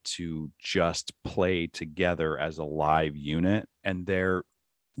desire to just play together as a live unit, and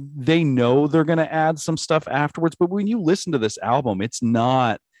they know they're going to add some stuff afterwards. But when you listen to this album, it's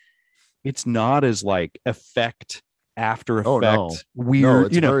not as like effect after effect Oh, no. weird.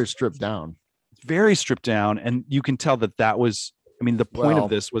 It's very stripped down. Very stripped down, and you can tell that was, I mean, the point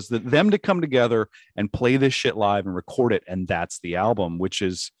of this was that them to come together and play this shit live and record it, and that's the album, which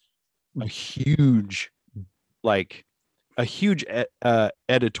is a huge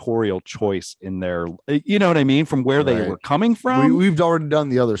editorial choice in their, you know what I mean, from where they were coming from. We've already done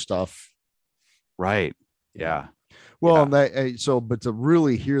the other stuff, right? Yeah. Well, but to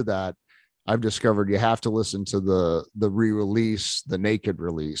really hear that, I've discovered you have to listen to the re-release, the Naked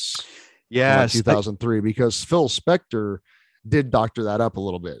release. Yes, 2003, because Phil Spector did doctor that up a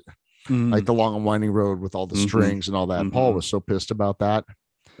little bit, like the Long and Winding Road with all the strings and all that. And Paul was so pissed about that.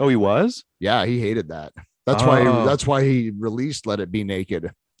 Oh, he was? Yeah, he hated that. That's why he released Let It Be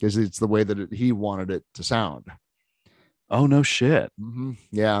Naked, because it's the way that he wanted it to sound. Oh, no shit.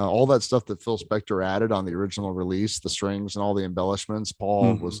 Yeah, all that stuff that Phil Spector added on the original release, the strings and all the embellishments,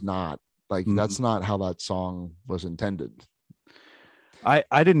 Paul was not like, that's not how that song was intended. I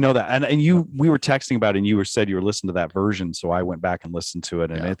didn't know that. And we were texting about it, and you said you were listening to that version. So I went back and listened to it,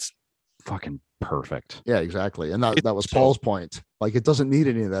 and it's fucking perfect. Yeah, exactly. And that was Paul's point. Like, it doesn't need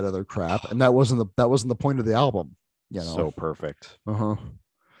any of that other crap. And that wasn't the point of the album. You know, so perfect.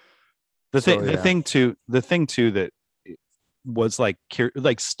 The thing too that was like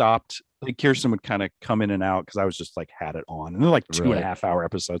stopped. Like Kirsten would kind of come in and out because I was just like had it on, and they're like 2.5 hour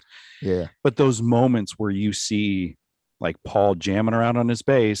episodes. Yeah. But those moments where you see like Paul jamming around on his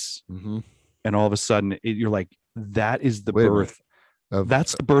bass, and all of a sudden you're like, that is the birth.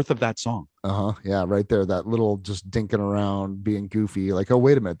 That's the birth of that song. Yeah, right there. That little just dinking around, being goofy. Like, oh,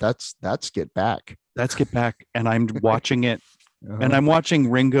 wait a minute, that's Get Back. That's Get Back. And I'm watching it, and I'm watching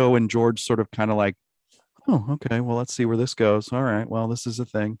Ringo and George sort of kind of like, oh, okay, well, let's see where this goes. All right, well, this is a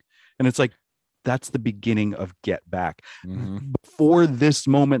thing. And it's like, that's the beginning of Get Back. Before this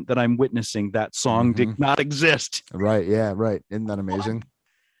moment that I'm witnessing, that song did not exist. Right. Yeah. Right. Isn't that amazing?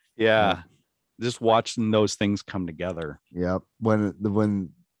 Yeah. Just watching those things come together. Yeah.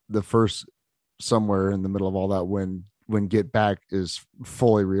 When the first, somewhere in the middle of all that, when Get Back is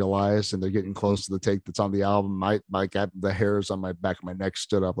fully realized and they're getting close to the take that's on the album, the hairs on my back of my neck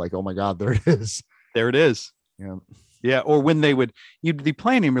stood up like, oh my God, there it is. There it is. Yeah. Yeah. Or when you'd be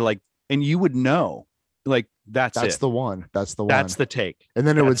playing him, you're like, and you would know, like, that's the one. That's the one. That's the take. And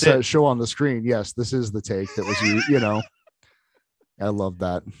then it would show on the screen, yes, this is the take that was you know. I love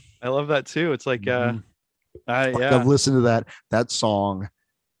that. I love that too. It's like, I've listened to that. That song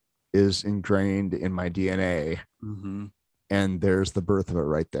is ingrained in my DNA. And there's the birth of it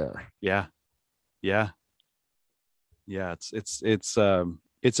right there. Yeah. Yeah. Yeah. It's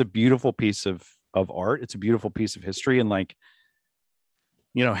a beautiful piece of art. It's a beautiful piece of history. And like,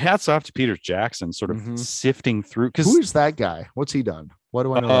 you know, hats off to Peter Jackson, sort of sifting through. Who is that guy? What's he done? What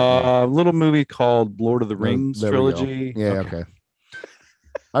do I know? A little movie called Lord of the Rings trilogy. Yeah, okay.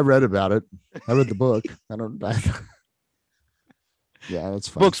 I read about it. I read the book. Yeah, that's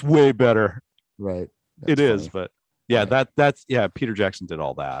fine. Book's way better. Right. It is, but yeah, that's Peter Jackson did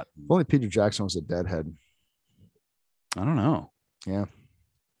all that. If only Peter Jackson was a deadhead. I don't know. Yeah.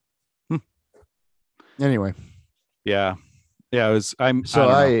 Anyway. Yeah. Yeah, it was. I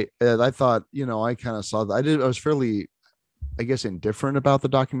thought, you know, I kind of saw that. I was fairly, I guess, indifferent about the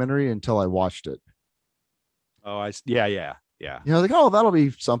documentary until I watched it. Oh, yeah. You know, like, oh, that'll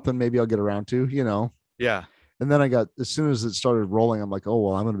be something. Maybe I'll get around to, you know. Yeah. And then as soon as it started rolling, I'm like, oh,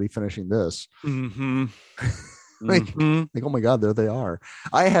 well, I'm going to be finishing this. Like, oh my God, there they are.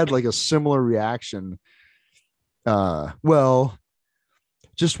 I had like a similar reaction. Well,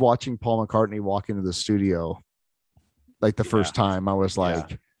 just watching Paul McCartney walk into the studio. Like the first time, I was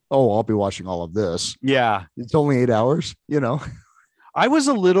like, oh, I'll be watching all of this. Yeah. It's only 8 hours, you know. I was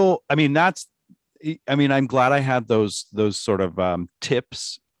a little, I'm glad I had those sort of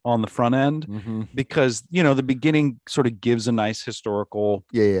tips on the front end, because, you know, the beginning sort of gives a nice historical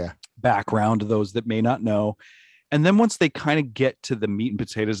background to those that may not know. And then once they kind of get to the meat and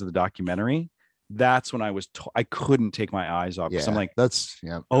potatoes of the documentary, that's when I couldn't take my eyes off. Because I'm like,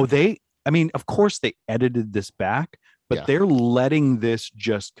 of course they edited this back, but they're letting this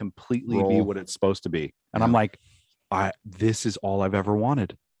just completely be what it's supposed to be. And I'm like, this is all I've ever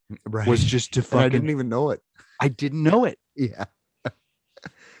wanted. Right. Was just to fucking. I didn't even know it. I didn't know it. Yeah.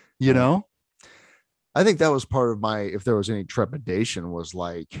 You know, I think that was part of my, if there was any trepidation, was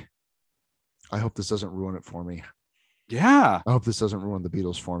like, I hope this doesn't ruin it for me. Yeah. I hope this doesn't ruin the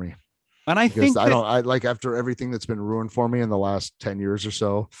Beatles for me. And I because think I like after everything that's been ruined for me in the last 10 years or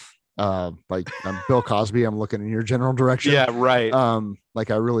so. Like I'm Bill Cosby, I'm looking in your general direction. yeah, right.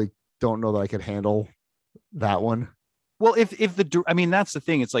 Like I really don't know that I could handle that one. Well, I mean, that's the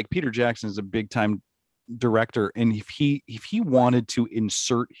thing. It's like Peter Jackson is a big time director, and if he wanted to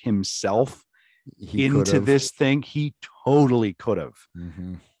insert himself He could into have. this thing, he totally could have.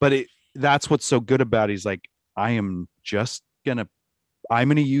 Mhm. But that's what's so good about it. He's like, I'm gonna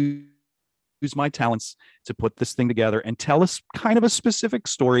use my talents to put this thing together and tell us kind of a specific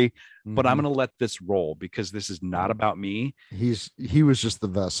story, but I'm Mhm. gonna let this roll because this is not about me. He was just the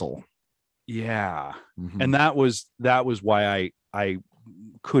vessel. Yeah. Mhm. And that was why I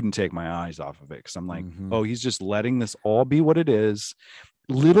couldn't take my eyes off of it, because I'm like, Mhm. oh, he's just letting this all be what it is.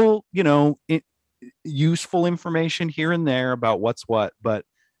 Little, useful information here and there about what's what, but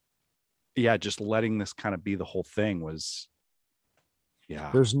yeah, just letting this kind of be the whole thing was,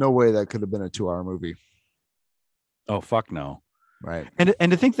 yeah. There's no way that could have been a 2-hour movie. Oh, fuck no. Right.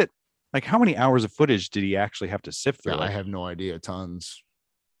 And to think that, like, how many hours of footage did he actually have to sift through? Yeah, Like, I have no idea. Tons.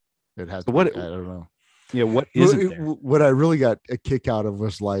 It has So to what- be, I don't know. yeah, what isn't there? What I really got a kick out of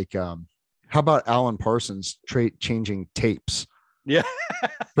was like, how about Alan Parsons changing tapes? Yeah.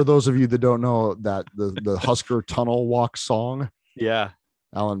 For those of you that don't know, that the Husker Tunnel Walk song, Yeah.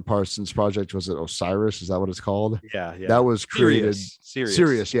 Alan Parsons project, was it Osiris? Is that what it's called? Yeah. Yeah. That was created.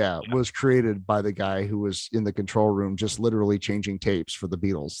 Serious. Yeah, was created by the guy who was in the control room, just literally changing tapes for the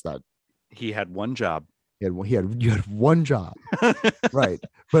Beatles. That He had one job. you had one job, right?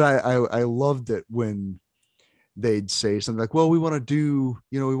 But I loved it when they'd say something like, well, we want to do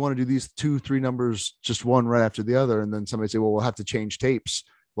these 2-3 numbers, just one right after the other. And then somebody say, well, we'll have to change tapes.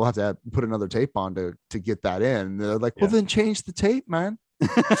 We'll have to put another tape on to get that in. And they're like, well, then change the tape, man.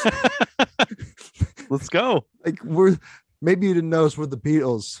 Let's go. Like, maybe you didn't notice we're the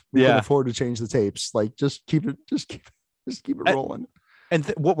Beatles. We can afford to change the tapes. Like, just keep it rolling. And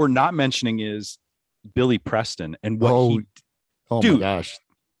what we're not mentioning is Billy Preston and what oh dude. my gosh.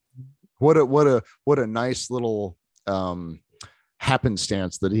 What a nice little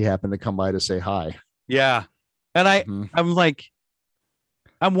happenstance that he happened to come by to say hi. Yeah. And I'm like,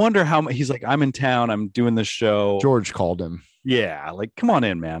 I wonder how much he's like, I'm in town, I'm doing this show. George called him. Yeah, like, come on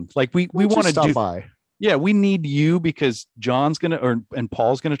in, man. Like, we want to stop by. Yeah, we need you because John's and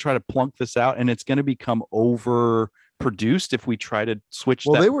Paul's gonna try to plunk this out, and it's gonna become overproduced if we try to switch.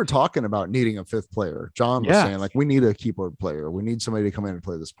 Well, they were talking about needing a 5th player. John was saying, like, we need a keyboard player. We need somebody to come in and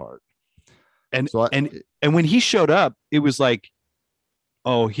play this part. And so and when he showed up, it was like,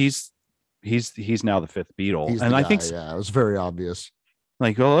 oh, he's now the 5th Beatle. And I think it was very obvious.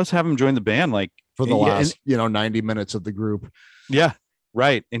 Like, well, let's have him join the band, like, for the last 90 minutes of the group. Yeah,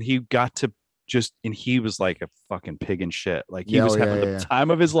 right. And he got to and he was like a fucking pig in shit. Like, he was having the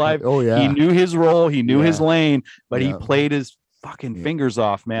time of his life. Oh yeah, he knew his role, he knew his lane, but he played his fucking fingers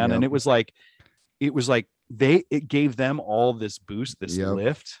off, man. And it was like it gave them all this boost, this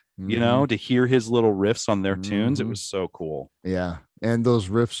lift, to hear his little riffs on their tunes. It was so cool. Yeah, and those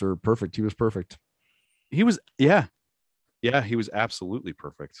riffs are perfect. He was perfect. He was, he was absolutely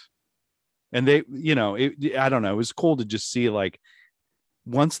perfect. And they, I don't know, it was cool to just see, like,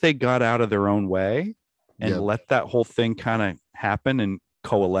 once they got out of their own way and let that whole thing kind of happen and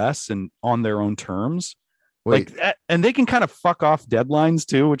coalesce and on their own terms. Like, and they can kind of fuck off deadlines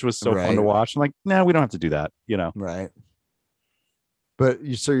too, which was so fun to watch. I'm like, no, we don't have to do that, Right. But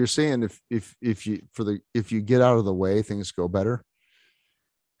so you're saying if you get out of the way, things go better.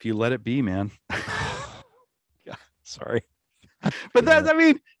 If you let it be, man. Yeah, sorry. But that, I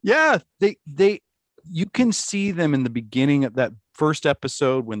mean, you can see them in the beginning of that first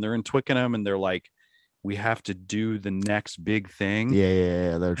episode when they're in Twickenham and they're like, we have to do the next big thing.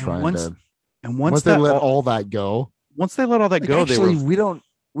 Yeah. They're trying to. And once they let all that go, actually, we don't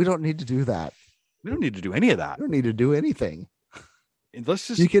need to do that. We don't need to do any of that. We don't need to do anything. Let's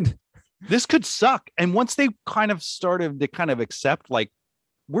just, this could suck. And once they kind of started to kind of accept, like,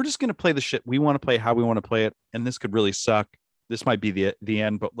 we're just going to play the shit we want to play, how we want to play it. And this could really suck. This might be the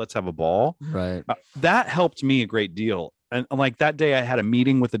end, but let's have a ball. Right. That helped me a great deal. And like that day I had a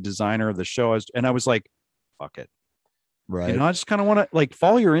meeting with the designer of the show, and I was like, fuck it. Right. I just kind of want to, like,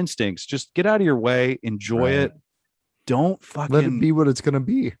 follow your instincts. Just get out of your way. Enjoy it. Don't fucking let it be what it's going to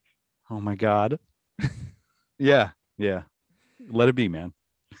be. Oh my God. Yeah. Let it be, man.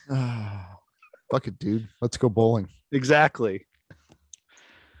 Fuck it, dude. Let's go bowling. Exactly.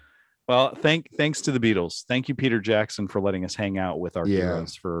 Well, thanks to the Beatles. Thank you, Peter Jackson, for letting us hang out with our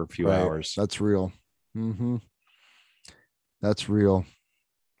heroes for a few hours. That's real. That's real.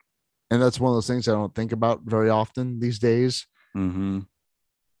 And that's one of those things I don't think about very often these days.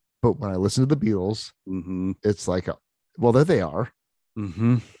 But when I listen to the Beatles, Mm-hmm. it's like, well, there they are.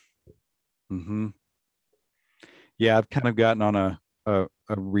 Mm-hmm. Mm-hmm. Yeah, I've kind of gotten on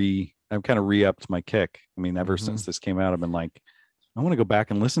I've kind of re-upped my kick. I mean, ever Mhm. since this came out, I've been like, I want to go back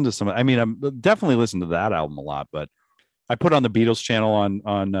and listen to some. I mean, I'm definitely listened to that album a lot, but I put on the Beatles channel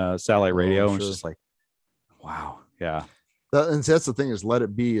on Satellite Radio, and it's sure. just like, wow, yeah, And that's the thing is, Let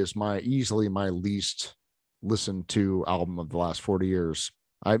It Be is easily my least listened to album of the last 40 years.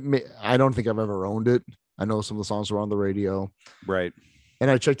 I don't think I've ever owned it. I know some of the songs were on the radio, right, and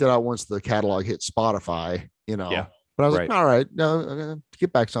I checked it out once the catalog hit Spotify, Yeah. but I was Right. like, all right, no,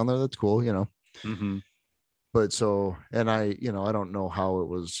 Get Back's on there. That's cool, mm-hmm. But so, and I don't know how it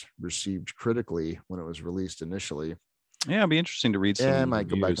was received critically when it was released initially. Yeah, it'd be interesting to read some. Yeah, I might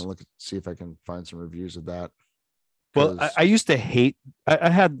go back reviews. and look, see if I can find some reviews of that. Well, 'Cause- I used to hate. I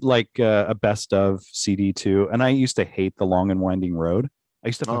had like a best of CD too, and I used to hate The Long and Winding Road. I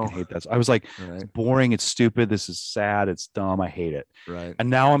used to fucking hate that. I was like, right, it's boring, it's stupid, this is sad, it's dumb, I hate it. right. And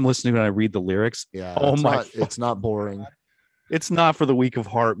now I'm listening and I read the lyrics. Yeah. Oh it's my not, it's not boring. It's not for the weak of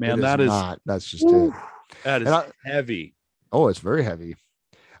heart, man. It That is not. That's just woo, it. that is And heavy. Oh, it's very heavy.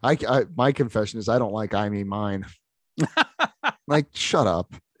 My confession is I don't like I Mean Mine. Like, shut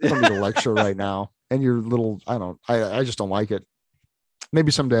up. I don't need a lecture right now. And your little, I just don't like it.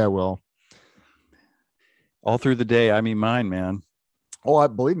 Maybe someday I will. All through the day, I mean mine, man. Oh,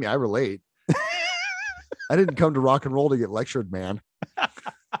 believe me, I relate. I didn't come to rock and roll to get lectured, man.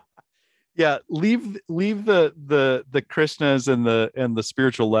 Yeah, leave the Krishnas and the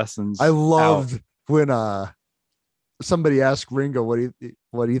spiritual lessons. I loved out. when somebody asked Ringo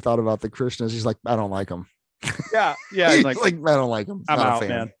what he thought about the Krishnas. He's like, I don't like them. Yeah, yeah. He's Like, like, I don't like them. I'm Not a out, fan.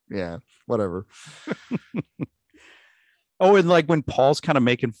 man. Yeah, whatever. oh, and like when Paul's kind of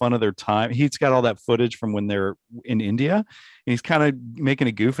making fun of their time, he's got all that footage from when they're in India, and he's kind of making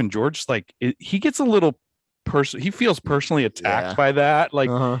a goof. And George's like, he gets a little he feels personally attacked Yeah. by that. Like,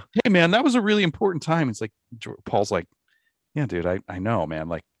 Uh-huh. hey, man, that was a really important time. It's like Paul's like, yeah, dude, I know, man.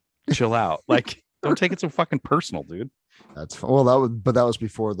 Like, chill out. Like, don't take it so fucking personal, dude. That's fun. Well, that was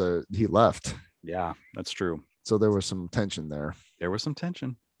before he left, Yeah, that's true. so there was some tension there. There was some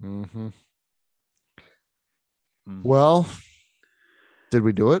tension. Mm-hmm. Mm. Well, did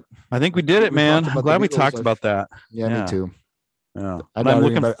we do it? I think we did it, We man. talked I'm about glad the we Beatles, talked like- about that. Yeah, Yeah. me too. Yeah. I And doubt, I'm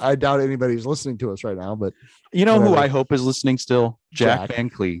looking. I doubt anybody's listening to us right now, but You know who whatever. I hope is listening still? Jack Jack. Van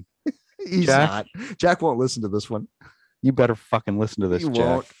Clee. he's Jack? not. Jack won't listen to this one. You better fucking listen to this, He Jack.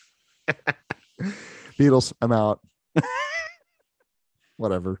 won't. Beatles, I'm out.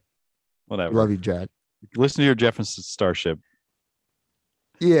 Whatever. Whatever. Love you, Jack. Listen to your Jefferson Starship.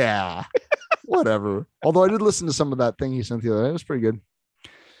 Yeah. Whatever. Although I did listen to some of that thing he sent the other day. It was pretty good.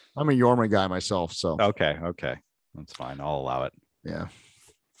 I'm a Yorma guy myself, so Okay. That's fine. I'll allow it. yeah.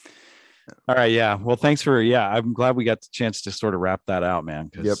 All right. Yeah. Well, thanks for, I'm glad we got the chance to sort of wrap that out, man.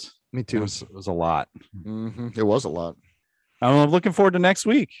 'Cause Yep. Me It too. was a lot. It was a lot. I'm looking forward to next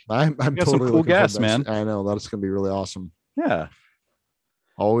week. I'm got some totally cool looking forward guests, to next- man. I know that's gonna be really awesome. Yeah.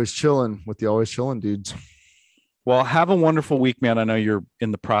 Always chilling with the always chilling dudes. Well, have a wonderful week, man. I know you're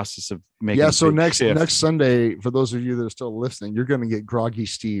in the process of making. Yeah. a So big shift. next Sunday, for those of you that are still listening, you're gonna get Groggy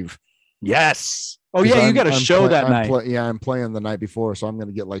Steve. Yes. Oh 'Cause yeah, you got a I'm show that I'm night. I'm playing the night before, so I'm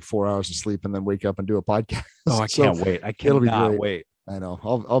gonna get like 4 hours of sleep and then wake up and do a podcast. Oh, I So can't wait. I it'll be cannot great. wait. I know.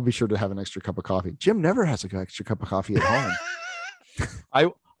 I'll be sure to have an extra cup of coffee. Jim never has an extra cup of coffee at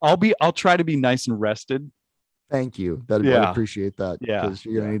home. I'll try to be nice and rested. Thank you. I'd Yeah. appreciate that. Yeah. Because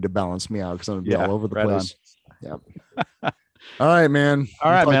you're gonna need to balance me out because I'm gonna be Yeah, all over the right on. place. Yeah. All right, man.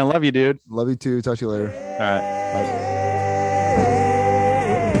 All right, man. Love you, dude. Love you too. Talk to you later. All right. Bye.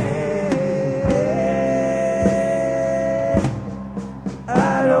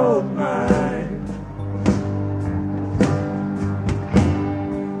 I don't mind.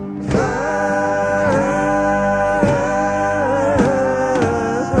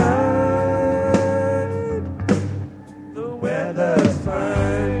 The weather's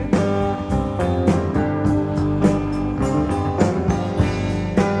fine.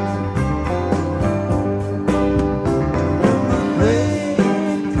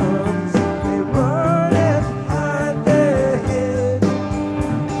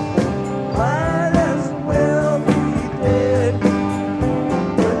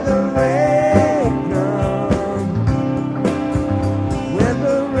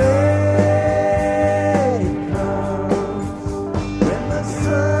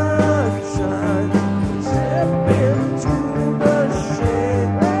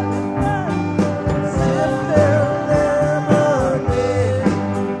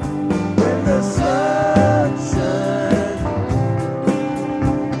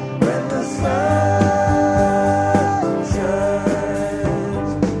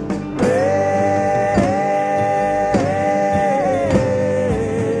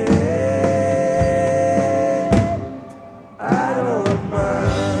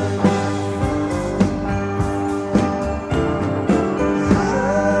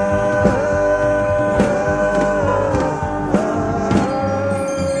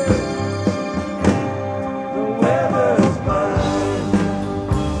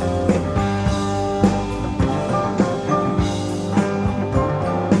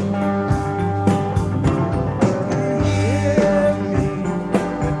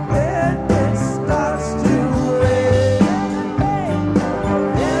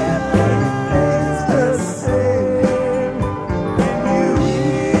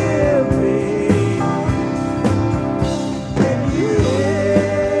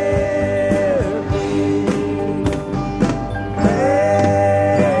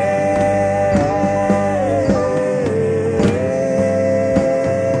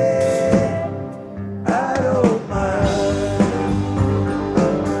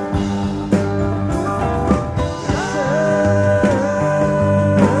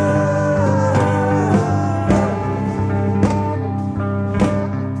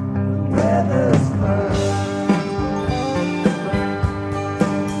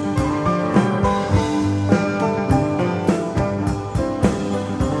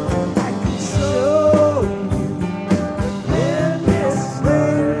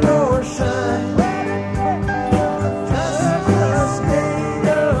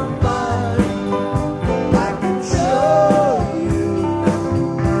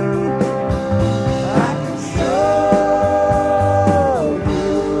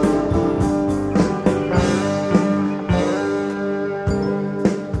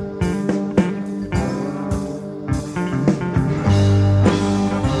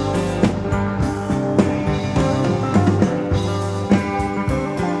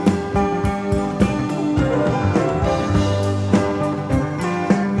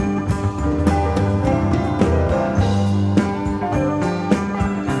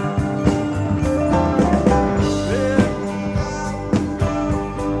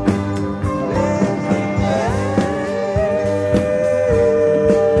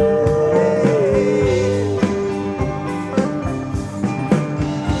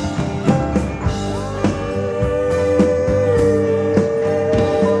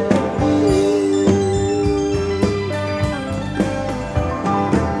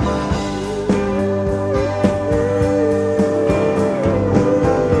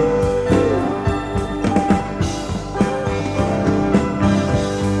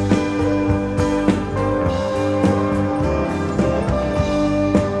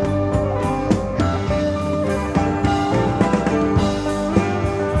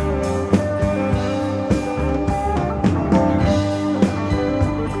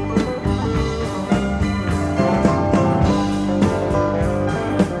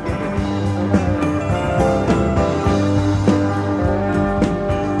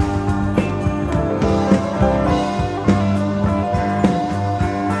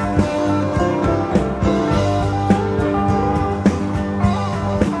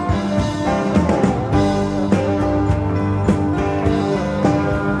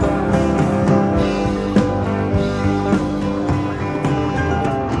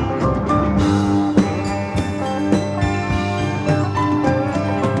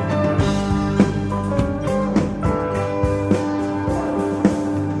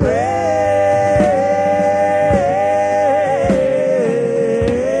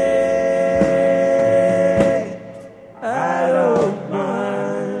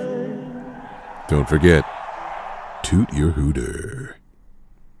 Don't forget, toot your hooter.